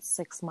 months,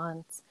 6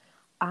 months.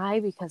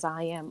 Because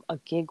I am a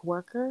gig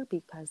worker,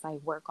 because I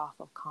work off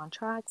of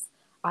contracts,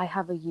 I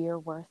have a year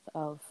worth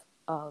of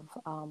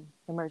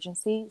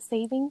emergency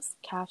savings,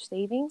 cash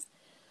savings.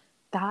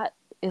 That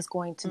is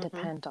going to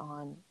depend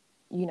on,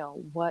 you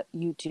know, what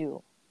you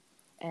do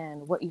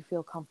and what you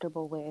feel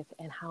comfortable with,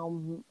 and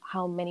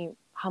how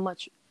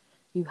much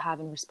you have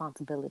in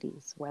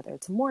responsibilities, whether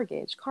it's a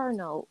mortgage, car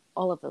note,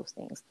 all of those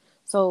things.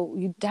 So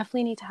you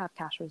definitely need to have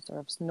cash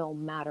reserves no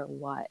matter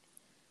what.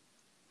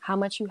 How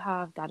much you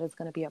have, that is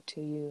going to be up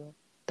to you.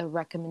 The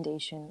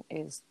recommendation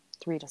is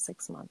 3 to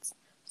 6 months,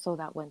 so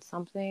that when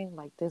something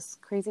like this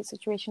crazy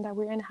situation that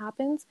we're in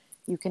happens,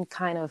 you can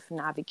kind of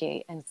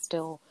navigate and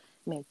still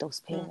make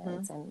those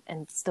payments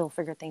and still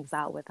figure things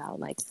out without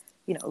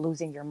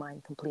losing your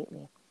mind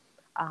completely.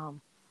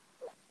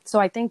 So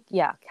I think,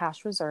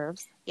 cash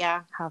reserves.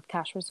 Yeah. Have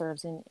cash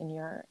reserves in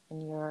your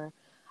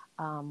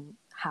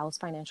house,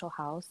 financial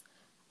house.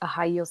 A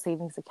high yield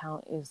savings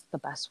account is the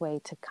best way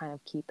to kind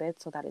of keep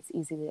it so that it's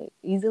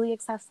easily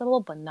accessible,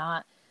 but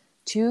not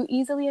too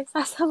easily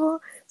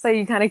accessible. So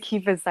you kind of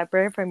keep it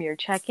separate from your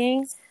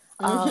checking. So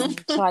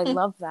I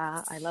love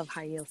that. I love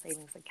high yield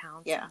savings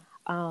accounts. Yeah.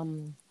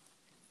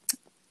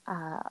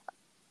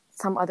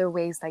 Some other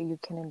ways that you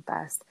can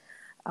invest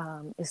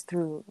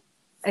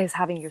is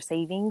having your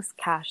savings,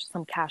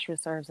 some cash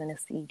reserves in a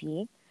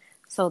CD.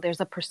 So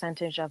there's a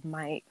percentage of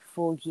my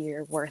full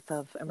year worth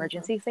of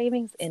emergency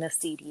savings in a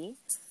CD.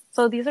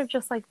 So these are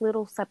just like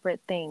little separate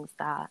things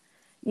that,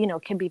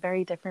 can be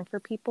very different for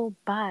people.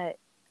 But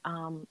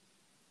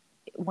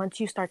once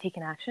you start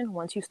taking action,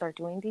 once you start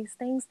doing these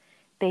things,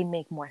 they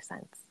make more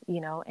sense,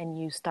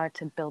 and you start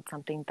to build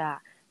something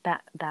that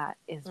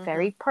is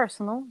very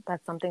personal.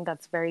 That's something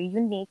that's very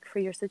unique for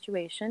your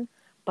situation,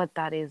 but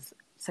that is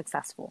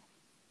successful.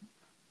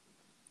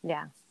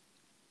 Yeah.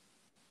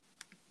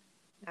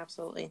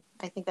 Absolutely.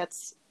 I think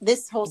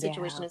this whole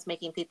situation is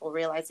making people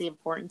realize the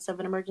importance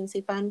of an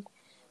emergency fund.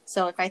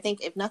 So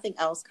if nothing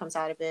else comes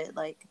out of it,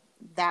 like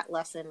that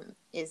lesson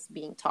is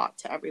being taught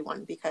to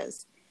everyone,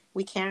 because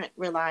we can't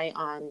rely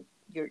on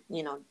your,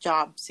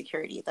 job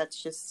security.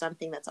 That's just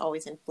something that's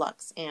always in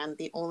flux. And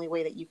the only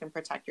way that you can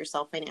protect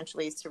yourself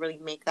financially is to really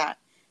make that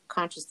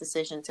conscious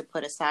decision to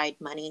put aside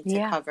money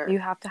to cover you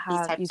have to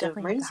have, these types of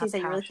emergencies that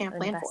you really can't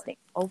plan for.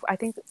 I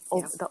think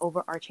the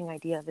overarching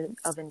idea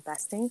of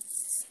investing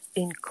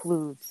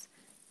includes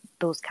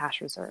those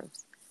cash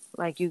reserves.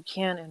 Like, you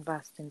can't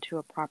invest into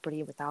a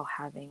property without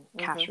having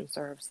cash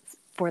reserves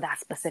for that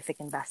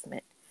specific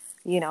investment.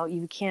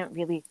 You can't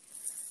really.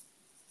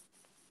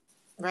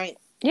 Right.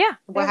 Yeah.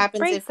 What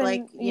happens if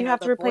you have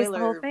to replace the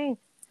whole thing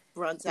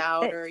runs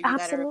out, or you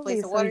got to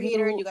replace the water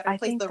heater, and you got to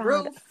replace the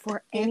roof?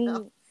 For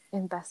any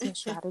investment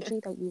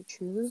strategy that you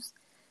choose,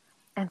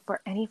 and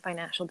for any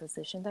financial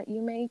decision that you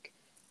make,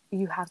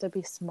 you have to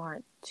be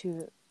smart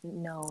to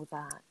know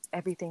that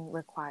everything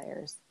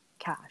requires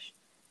cash,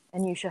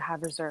 and you should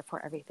have reserve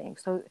for everything.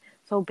 So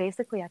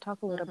basically, I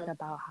talk a little bit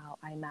about how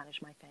I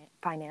manage my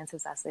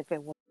finances as if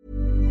it were.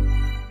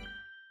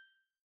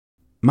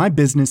 My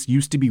business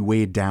used to be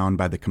weighed down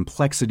by the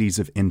complexities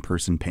of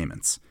in-person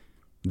payments.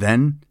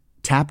 Then,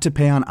 Tap to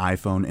Pay on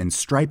iPhone and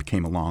Stripe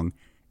came along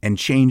and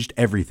changed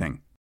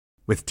everything.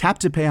 With Tap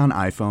to Pay on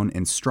iPhone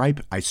and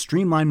Stripe, I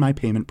streamlined my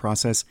payment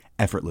process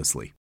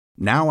effortlessly.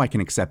 Now I can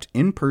accept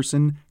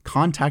in-person,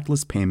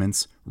 contactless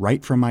payments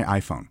right from my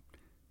iPhone.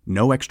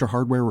 No extra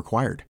hardware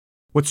required.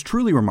 What's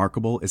truly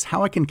remarkable is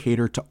how I can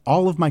cater to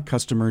all of my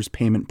customers'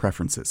 payment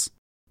preferences.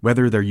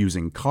 Whether they're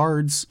using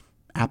cards,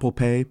 Apple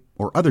Pay,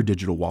 or other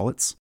digital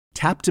wallets,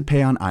 Tap to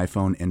Pay on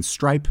iPhone and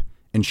Stripe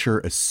ensure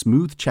a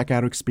smooth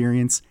checkout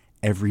experience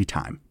every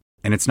time.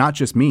 And it's not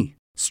just me.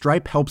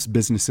 Stripe helps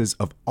businesses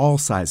of all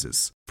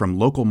sizes, from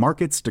local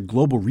markets to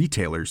global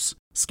retailers,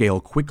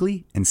 scale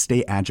quickly and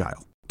stay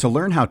agile. To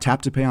learn how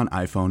Tap to Pay on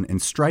iPhone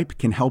and Stripe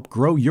can help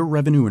grow your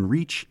revenue and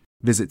reach,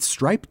 visit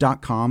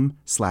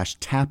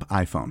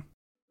stripe.com/tapiphone.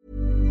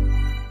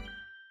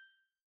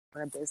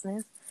 For a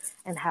business,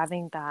 and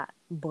having that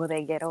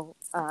bodeguero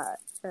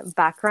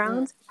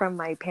background from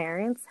my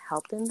parents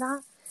helped in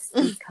that,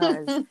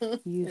 because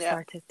you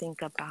start to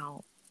think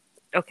about,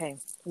 okay,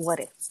 what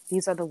if?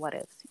 These are the what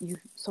ifs. You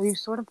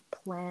sort of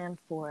plan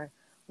for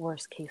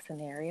worst case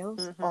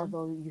scenarios,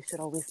 although you should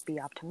always be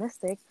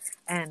optimistic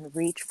and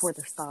reach for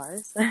the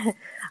stars.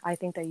 I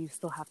think that you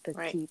still have to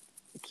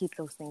keep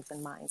those things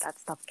in mind. That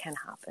stuff can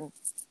happen.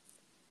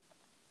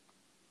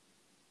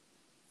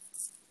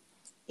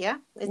 Yeah,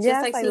 it's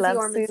just like Susie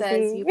Orman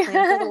says, you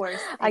plan for the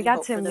worst. And I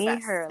got to meet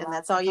meet her, and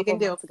that's all you can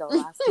do. Ago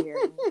last year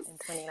in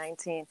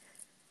 2019.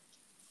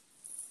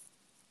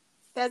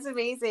 That's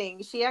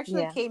amazing. She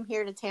actually came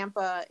here to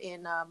Tampa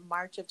in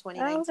March of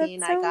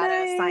 2019. Oh, so I got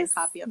nice. a signed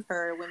copy of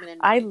her Women in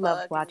I Money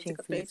love book, watching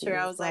took a picture.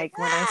 I was like,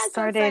 when I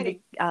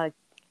started. I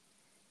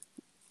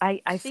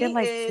feel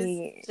like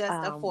she just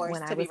a force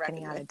when to I be was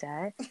getting out with. of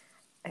debt,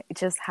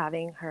 just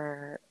having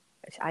her.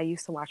 I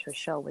used to watch her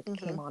show, which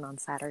came on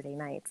Saturday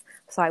nights.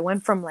 So I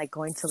went from like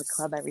going to the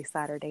club every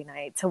Saturday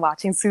night to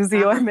watching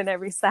Susie Orman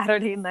every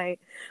Saturday night.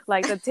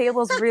 Like, the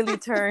tables really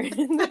turned.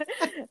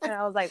 And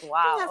I was like,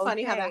 wow. Isn't that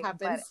funny how that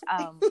happens?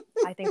 But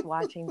I think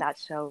watching that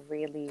show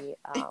really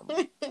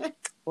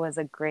was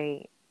a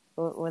great,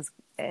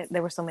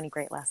 there were so many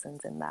great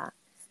lessons in that.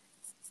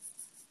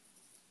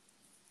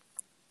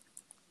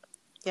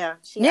 Yeah,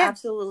 she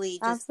absolutely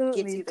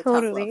gives you the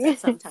tough love that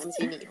sometimes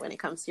you need when it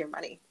comes to your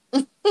money.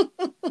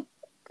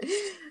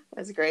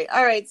 That's great.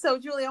 All right. So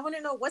Julie, I want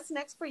to know what's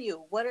next for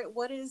you.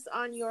 What is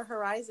on your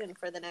horizon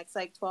for the next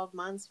like 12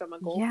 months from a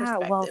goal Yeah, well,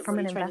 perspective? What from are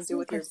an you trying to do investment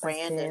with your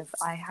brand perspective,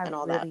 I have and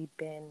all that? really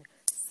been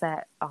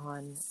set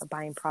on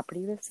buying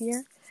property this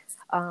year.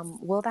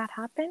 Will that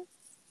happen?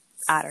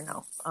 I don't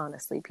know,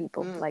 honestly,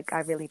 people. Like, I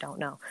really don't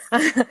know.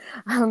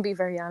 I'll be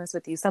very honest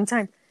with you.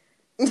 Sometimes,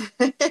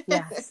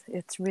 yes,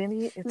 it's New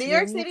York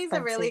really City is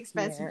a really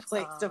expensive expensive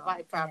here, place to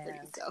buy property.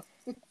 and So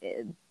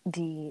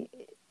the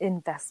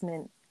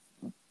investment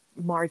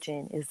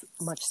margin is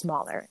much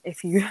smaller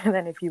if you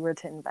than if you were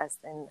to invest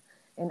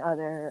in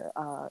other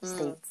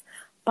states.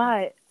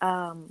 But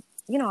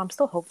I'm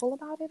still hopeful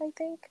about it, I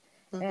think.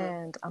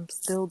 And I'm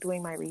still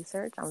doing my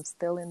research. I'm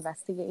still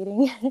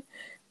investigating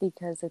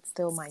because it's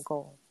still my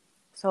goal.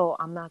 So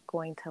I'm not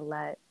going to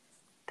let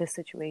the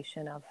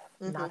situation of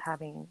not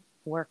having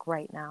work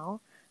right now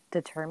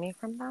deter me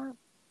from that.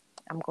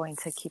 I'm going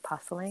to keep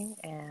hustling,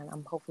 and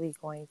I'm hopefully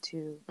going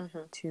to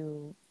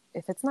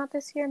if it's not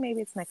this year,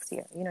 maybe it's next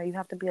year. You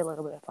have to be a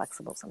little bit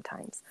flexible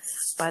sometimes.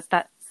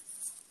 But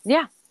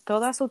yeah,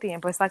 todo a su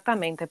tiempo,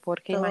 exactamente,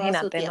 porque todo a su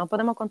imagínate, no tiempo.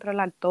 podemos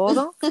controlar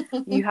todo.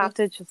 You have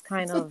to just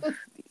kind of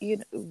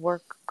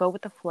go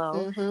with the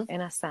flow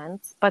in a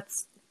sense. But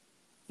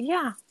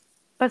yeah,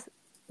 but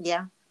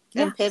Yeah.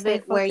 yeah, And stay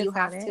pivot where you focused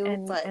on have it to,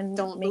 and but and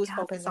don't make lose it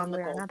happen focus one on the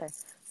way or goal. another.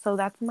 So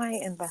that's my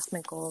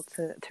investment goal,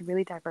 to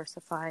really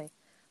diversify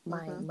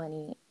my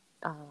money,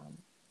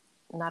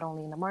 not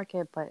only in the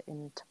market but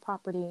into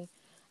property,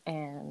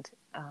 and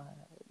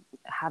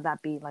have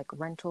that be like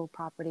rental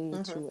property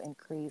to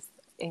increase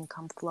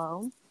income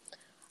flow.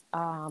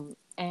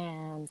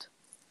 And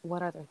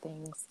what other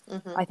things?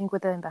 I think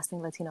with the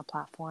Investing Latina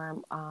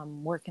platform,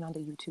 working on the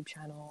YouTube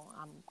channel,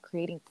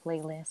 creating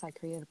playlists. I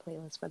created a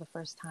playlist for the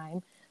first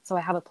time. So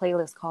I have a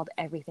playlist called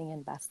Everything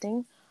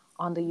Investing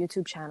on the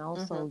YouTube channel.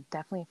 So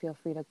definitely feel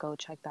free to go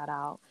check that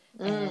out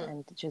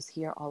and just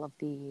hear all of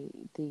the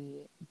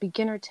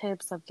beginner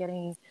tips of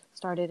getting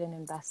started in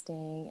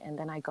investing. And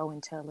then I go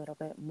into a little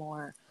bit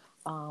more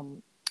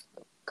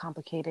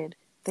complicated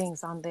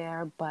things on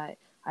there, but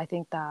I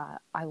think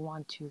that I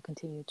want to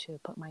continue to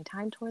put my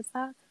time towards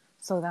that,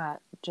 so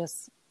that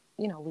just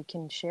we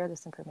can share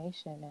this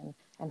information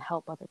and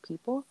help other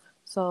people.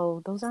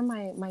 So those are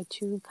my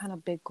two kind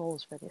of big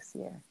goals for this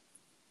year.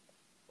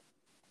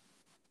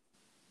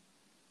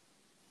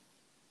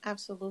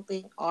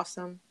 Absolutely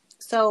awesome.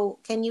 So,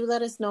 can you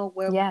let us know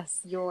where Yes,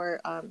 your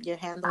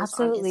handles on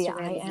absolutely. I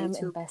Instagram and am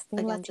YouTube Investing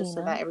again, just so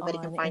Latina that everybody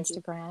can on find you?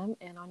 Instagram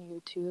and on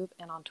YouTube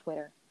and on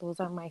Twitter. Those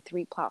are my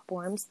 3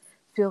 platforms.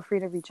 Feel free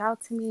to reach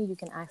out to me. You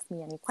can ask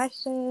me any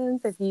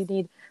questions. If you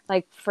need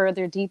like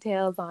further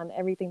details on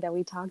everything that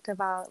we talked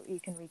about, you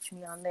can reach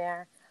me on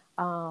there.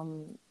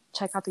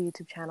 Check out the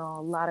YouTube channel.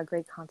 A lot of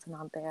great content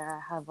on there.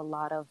 I have a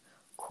lot of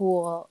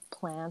cool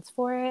plans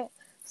for it.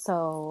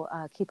 So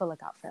keep a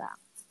lookout for that.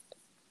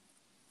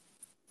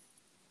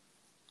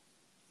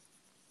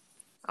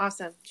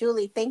 Awesome.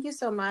 Julie, thank you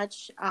so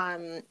much.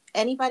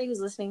 Anybody who's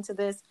listening to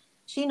this,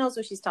 she knows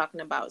what she's talking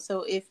about.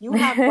 So if you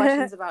have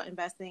questions about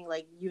investing,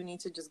 like you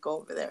need to just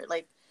go over there.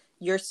 Like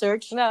your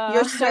search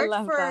I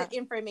love for that.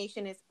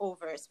 information is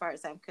over as far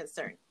as I'm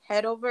concerned.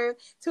 Head over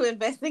to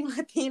Investing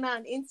Latina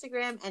on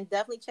Instagram and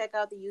definitely check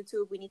out the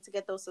YouTube. We need to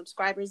get those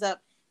subscribers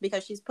up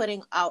because she's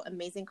putting out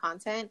amazing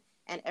content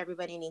and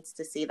everybody needs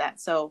to see that.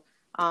 So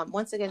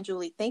once again,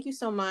 Julie, thank you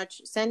so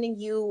much. Sending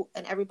you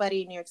and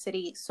everybody in New York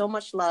City so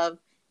much love.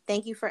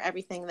 Thank you for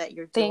everything that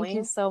you're doing. Thank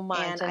you so much.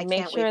 And I make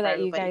can't wait sure for that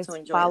you everybody guys to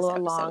enjoy this follow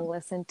episode. along,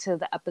 listen to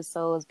the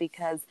episodes,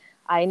 because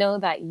I know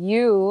that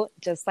you,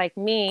 just like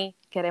me,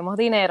 queremos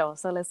dinero.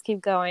 So let's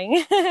keep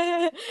going.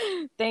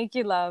 Thank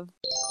you, love.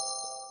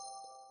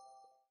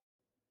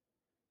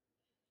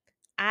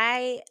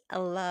 I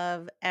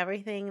love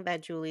everything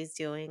that Julie's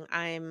doing.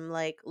 I'm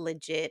like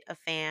legit a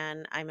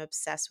fan. I'm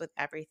obsessed with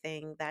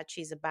everything that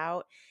she's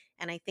about.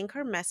 And I think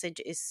her message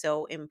is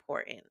so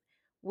important.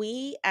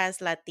 We as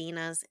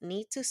Latinas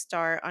need to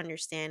start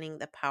understanding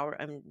the power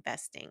of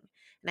investing.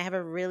 And I have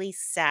a really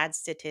sad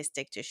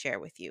statistic to share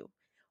with you.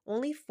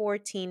 Only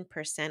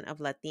 14% of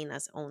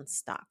Latinas own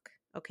stock.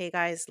 Okay,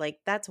 guys, like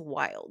that's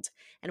wild.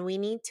 And we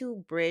need to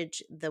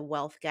bridge the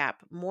wealth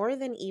gap more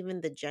than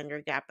even the gender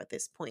gap at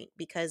this point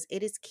because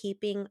it is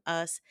keeping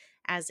us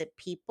as a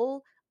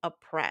people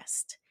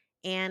oppressed.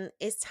 And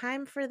it's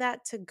time for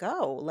that to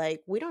go.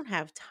 Like, we don't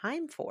have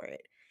time for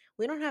it.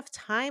 We don't have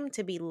time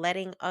to be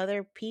letting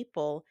other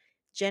people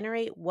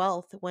generate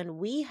wealth when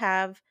we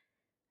have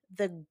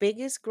the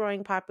biggest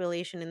growing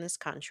population in this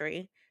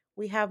country.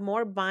 We have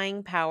more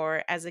buying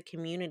power as a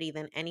community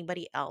than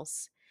anybody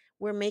else.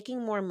 We're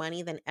making more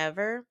money than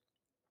ever.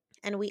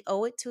 And we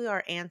owe it to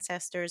our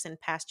ancestors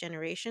and past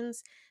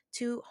generations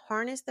to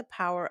harness the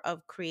power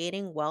of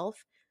creating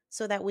wealth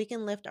so that we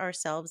can lift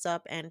ourselves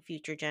up and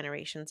future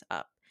generations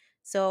up.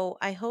 So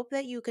I hope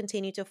that you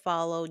continue to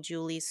follow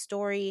Julie's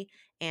story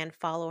and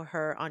follow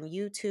her on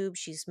YouTube.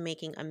 She's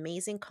making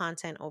amazing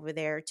content over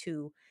there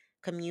to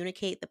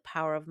communicate the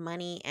power of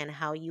money and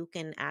how you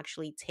can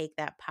actually take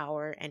that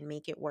power and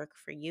make it work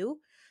for you.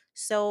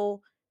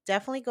 So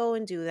definitely go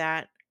and do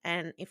that.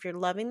 And if you're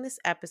loving this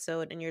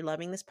episode and you're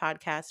loving this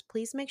podcast,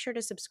 please make sure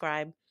to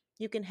subscribe.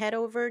 You can head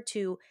over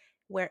to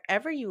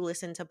wherever you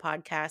listen to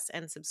podcasts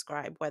and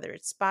subscribe, whether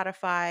it's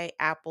Spotify,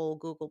 Apple,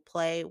 Google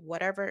Play,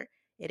 whatever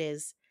it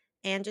is.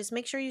 And just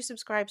make sure you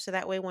subscribe so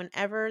that way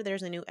whenever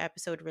there's a new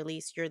episode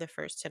released, you're the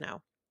first to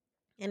know.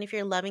 And if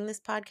you're loving this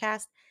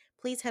podcast,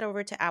 please head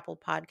over to Apple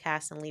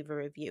Podcasts and leave a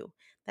review.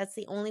 That's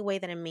the only way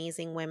that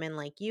amazing women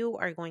like you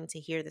are going to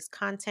hear this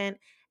content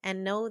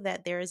and know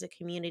that there is a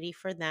community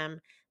for them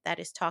that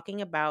is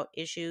talking about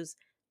issues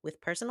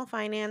with personal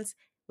finance,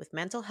 with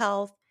mental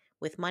health,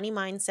 with money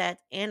mindset,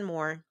 and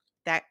more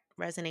that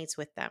resonates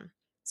with them.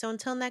 So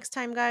until next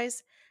time,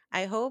 guys,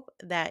 I hope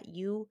that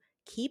you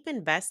keep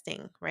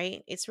investing,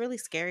 right? It's really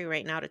scary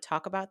right now to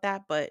talk about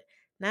that, but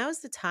now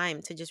is the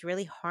time to just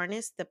really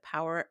harness the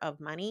power of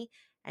money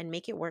and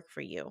make it work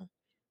for you.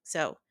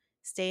 So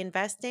stay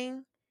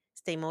investing,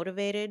 stay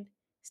motivated,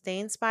 stay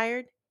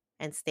inspired,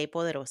 and stay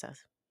poderosas.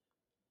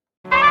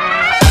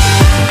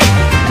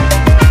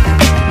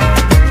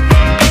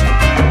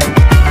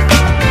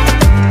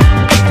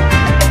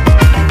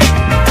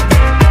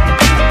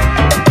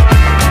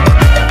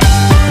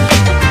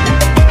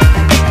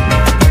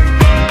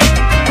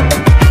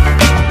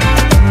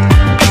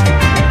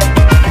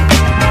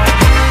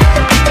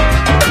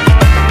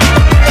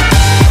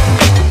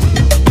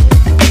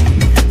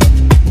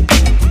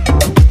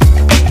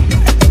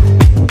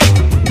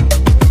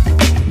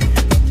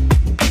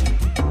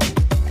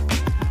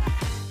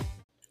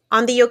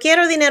 On the Yo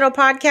Quiero Dinero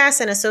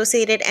podcast and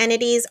associated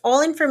entities,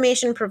 all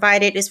information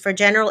provided is for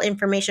general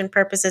information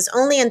purposes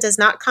only and does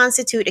not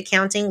constitute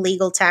accounting,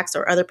 legal, tax,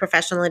 or other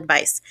professional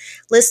advice.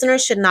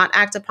 Listeners should not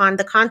act upon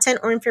the content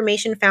or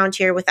information found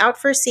here without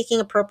first seeking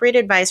appropriate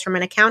advice from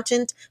an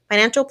accountant,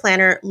 financial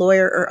planner,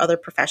 lawyer, or other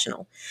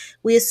professional.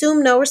 We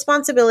assume no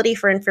responsibility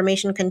for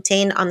information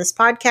contained on this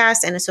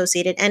podcast and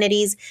associated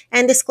entities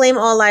and disclaim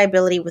all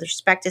liability with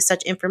respect to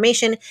such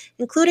information,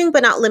 including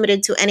but not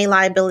limited to any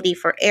liability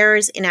for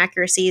errors,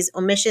 inaccuracies,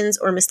 omissions,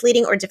 or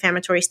misleading or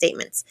defamatory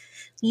statements.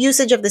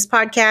 Usage of this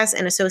podcast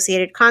and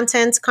associated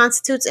content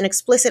constitutes an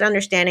explicit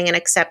understanding and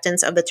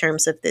acceptance of the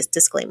terms of this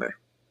disclaimer.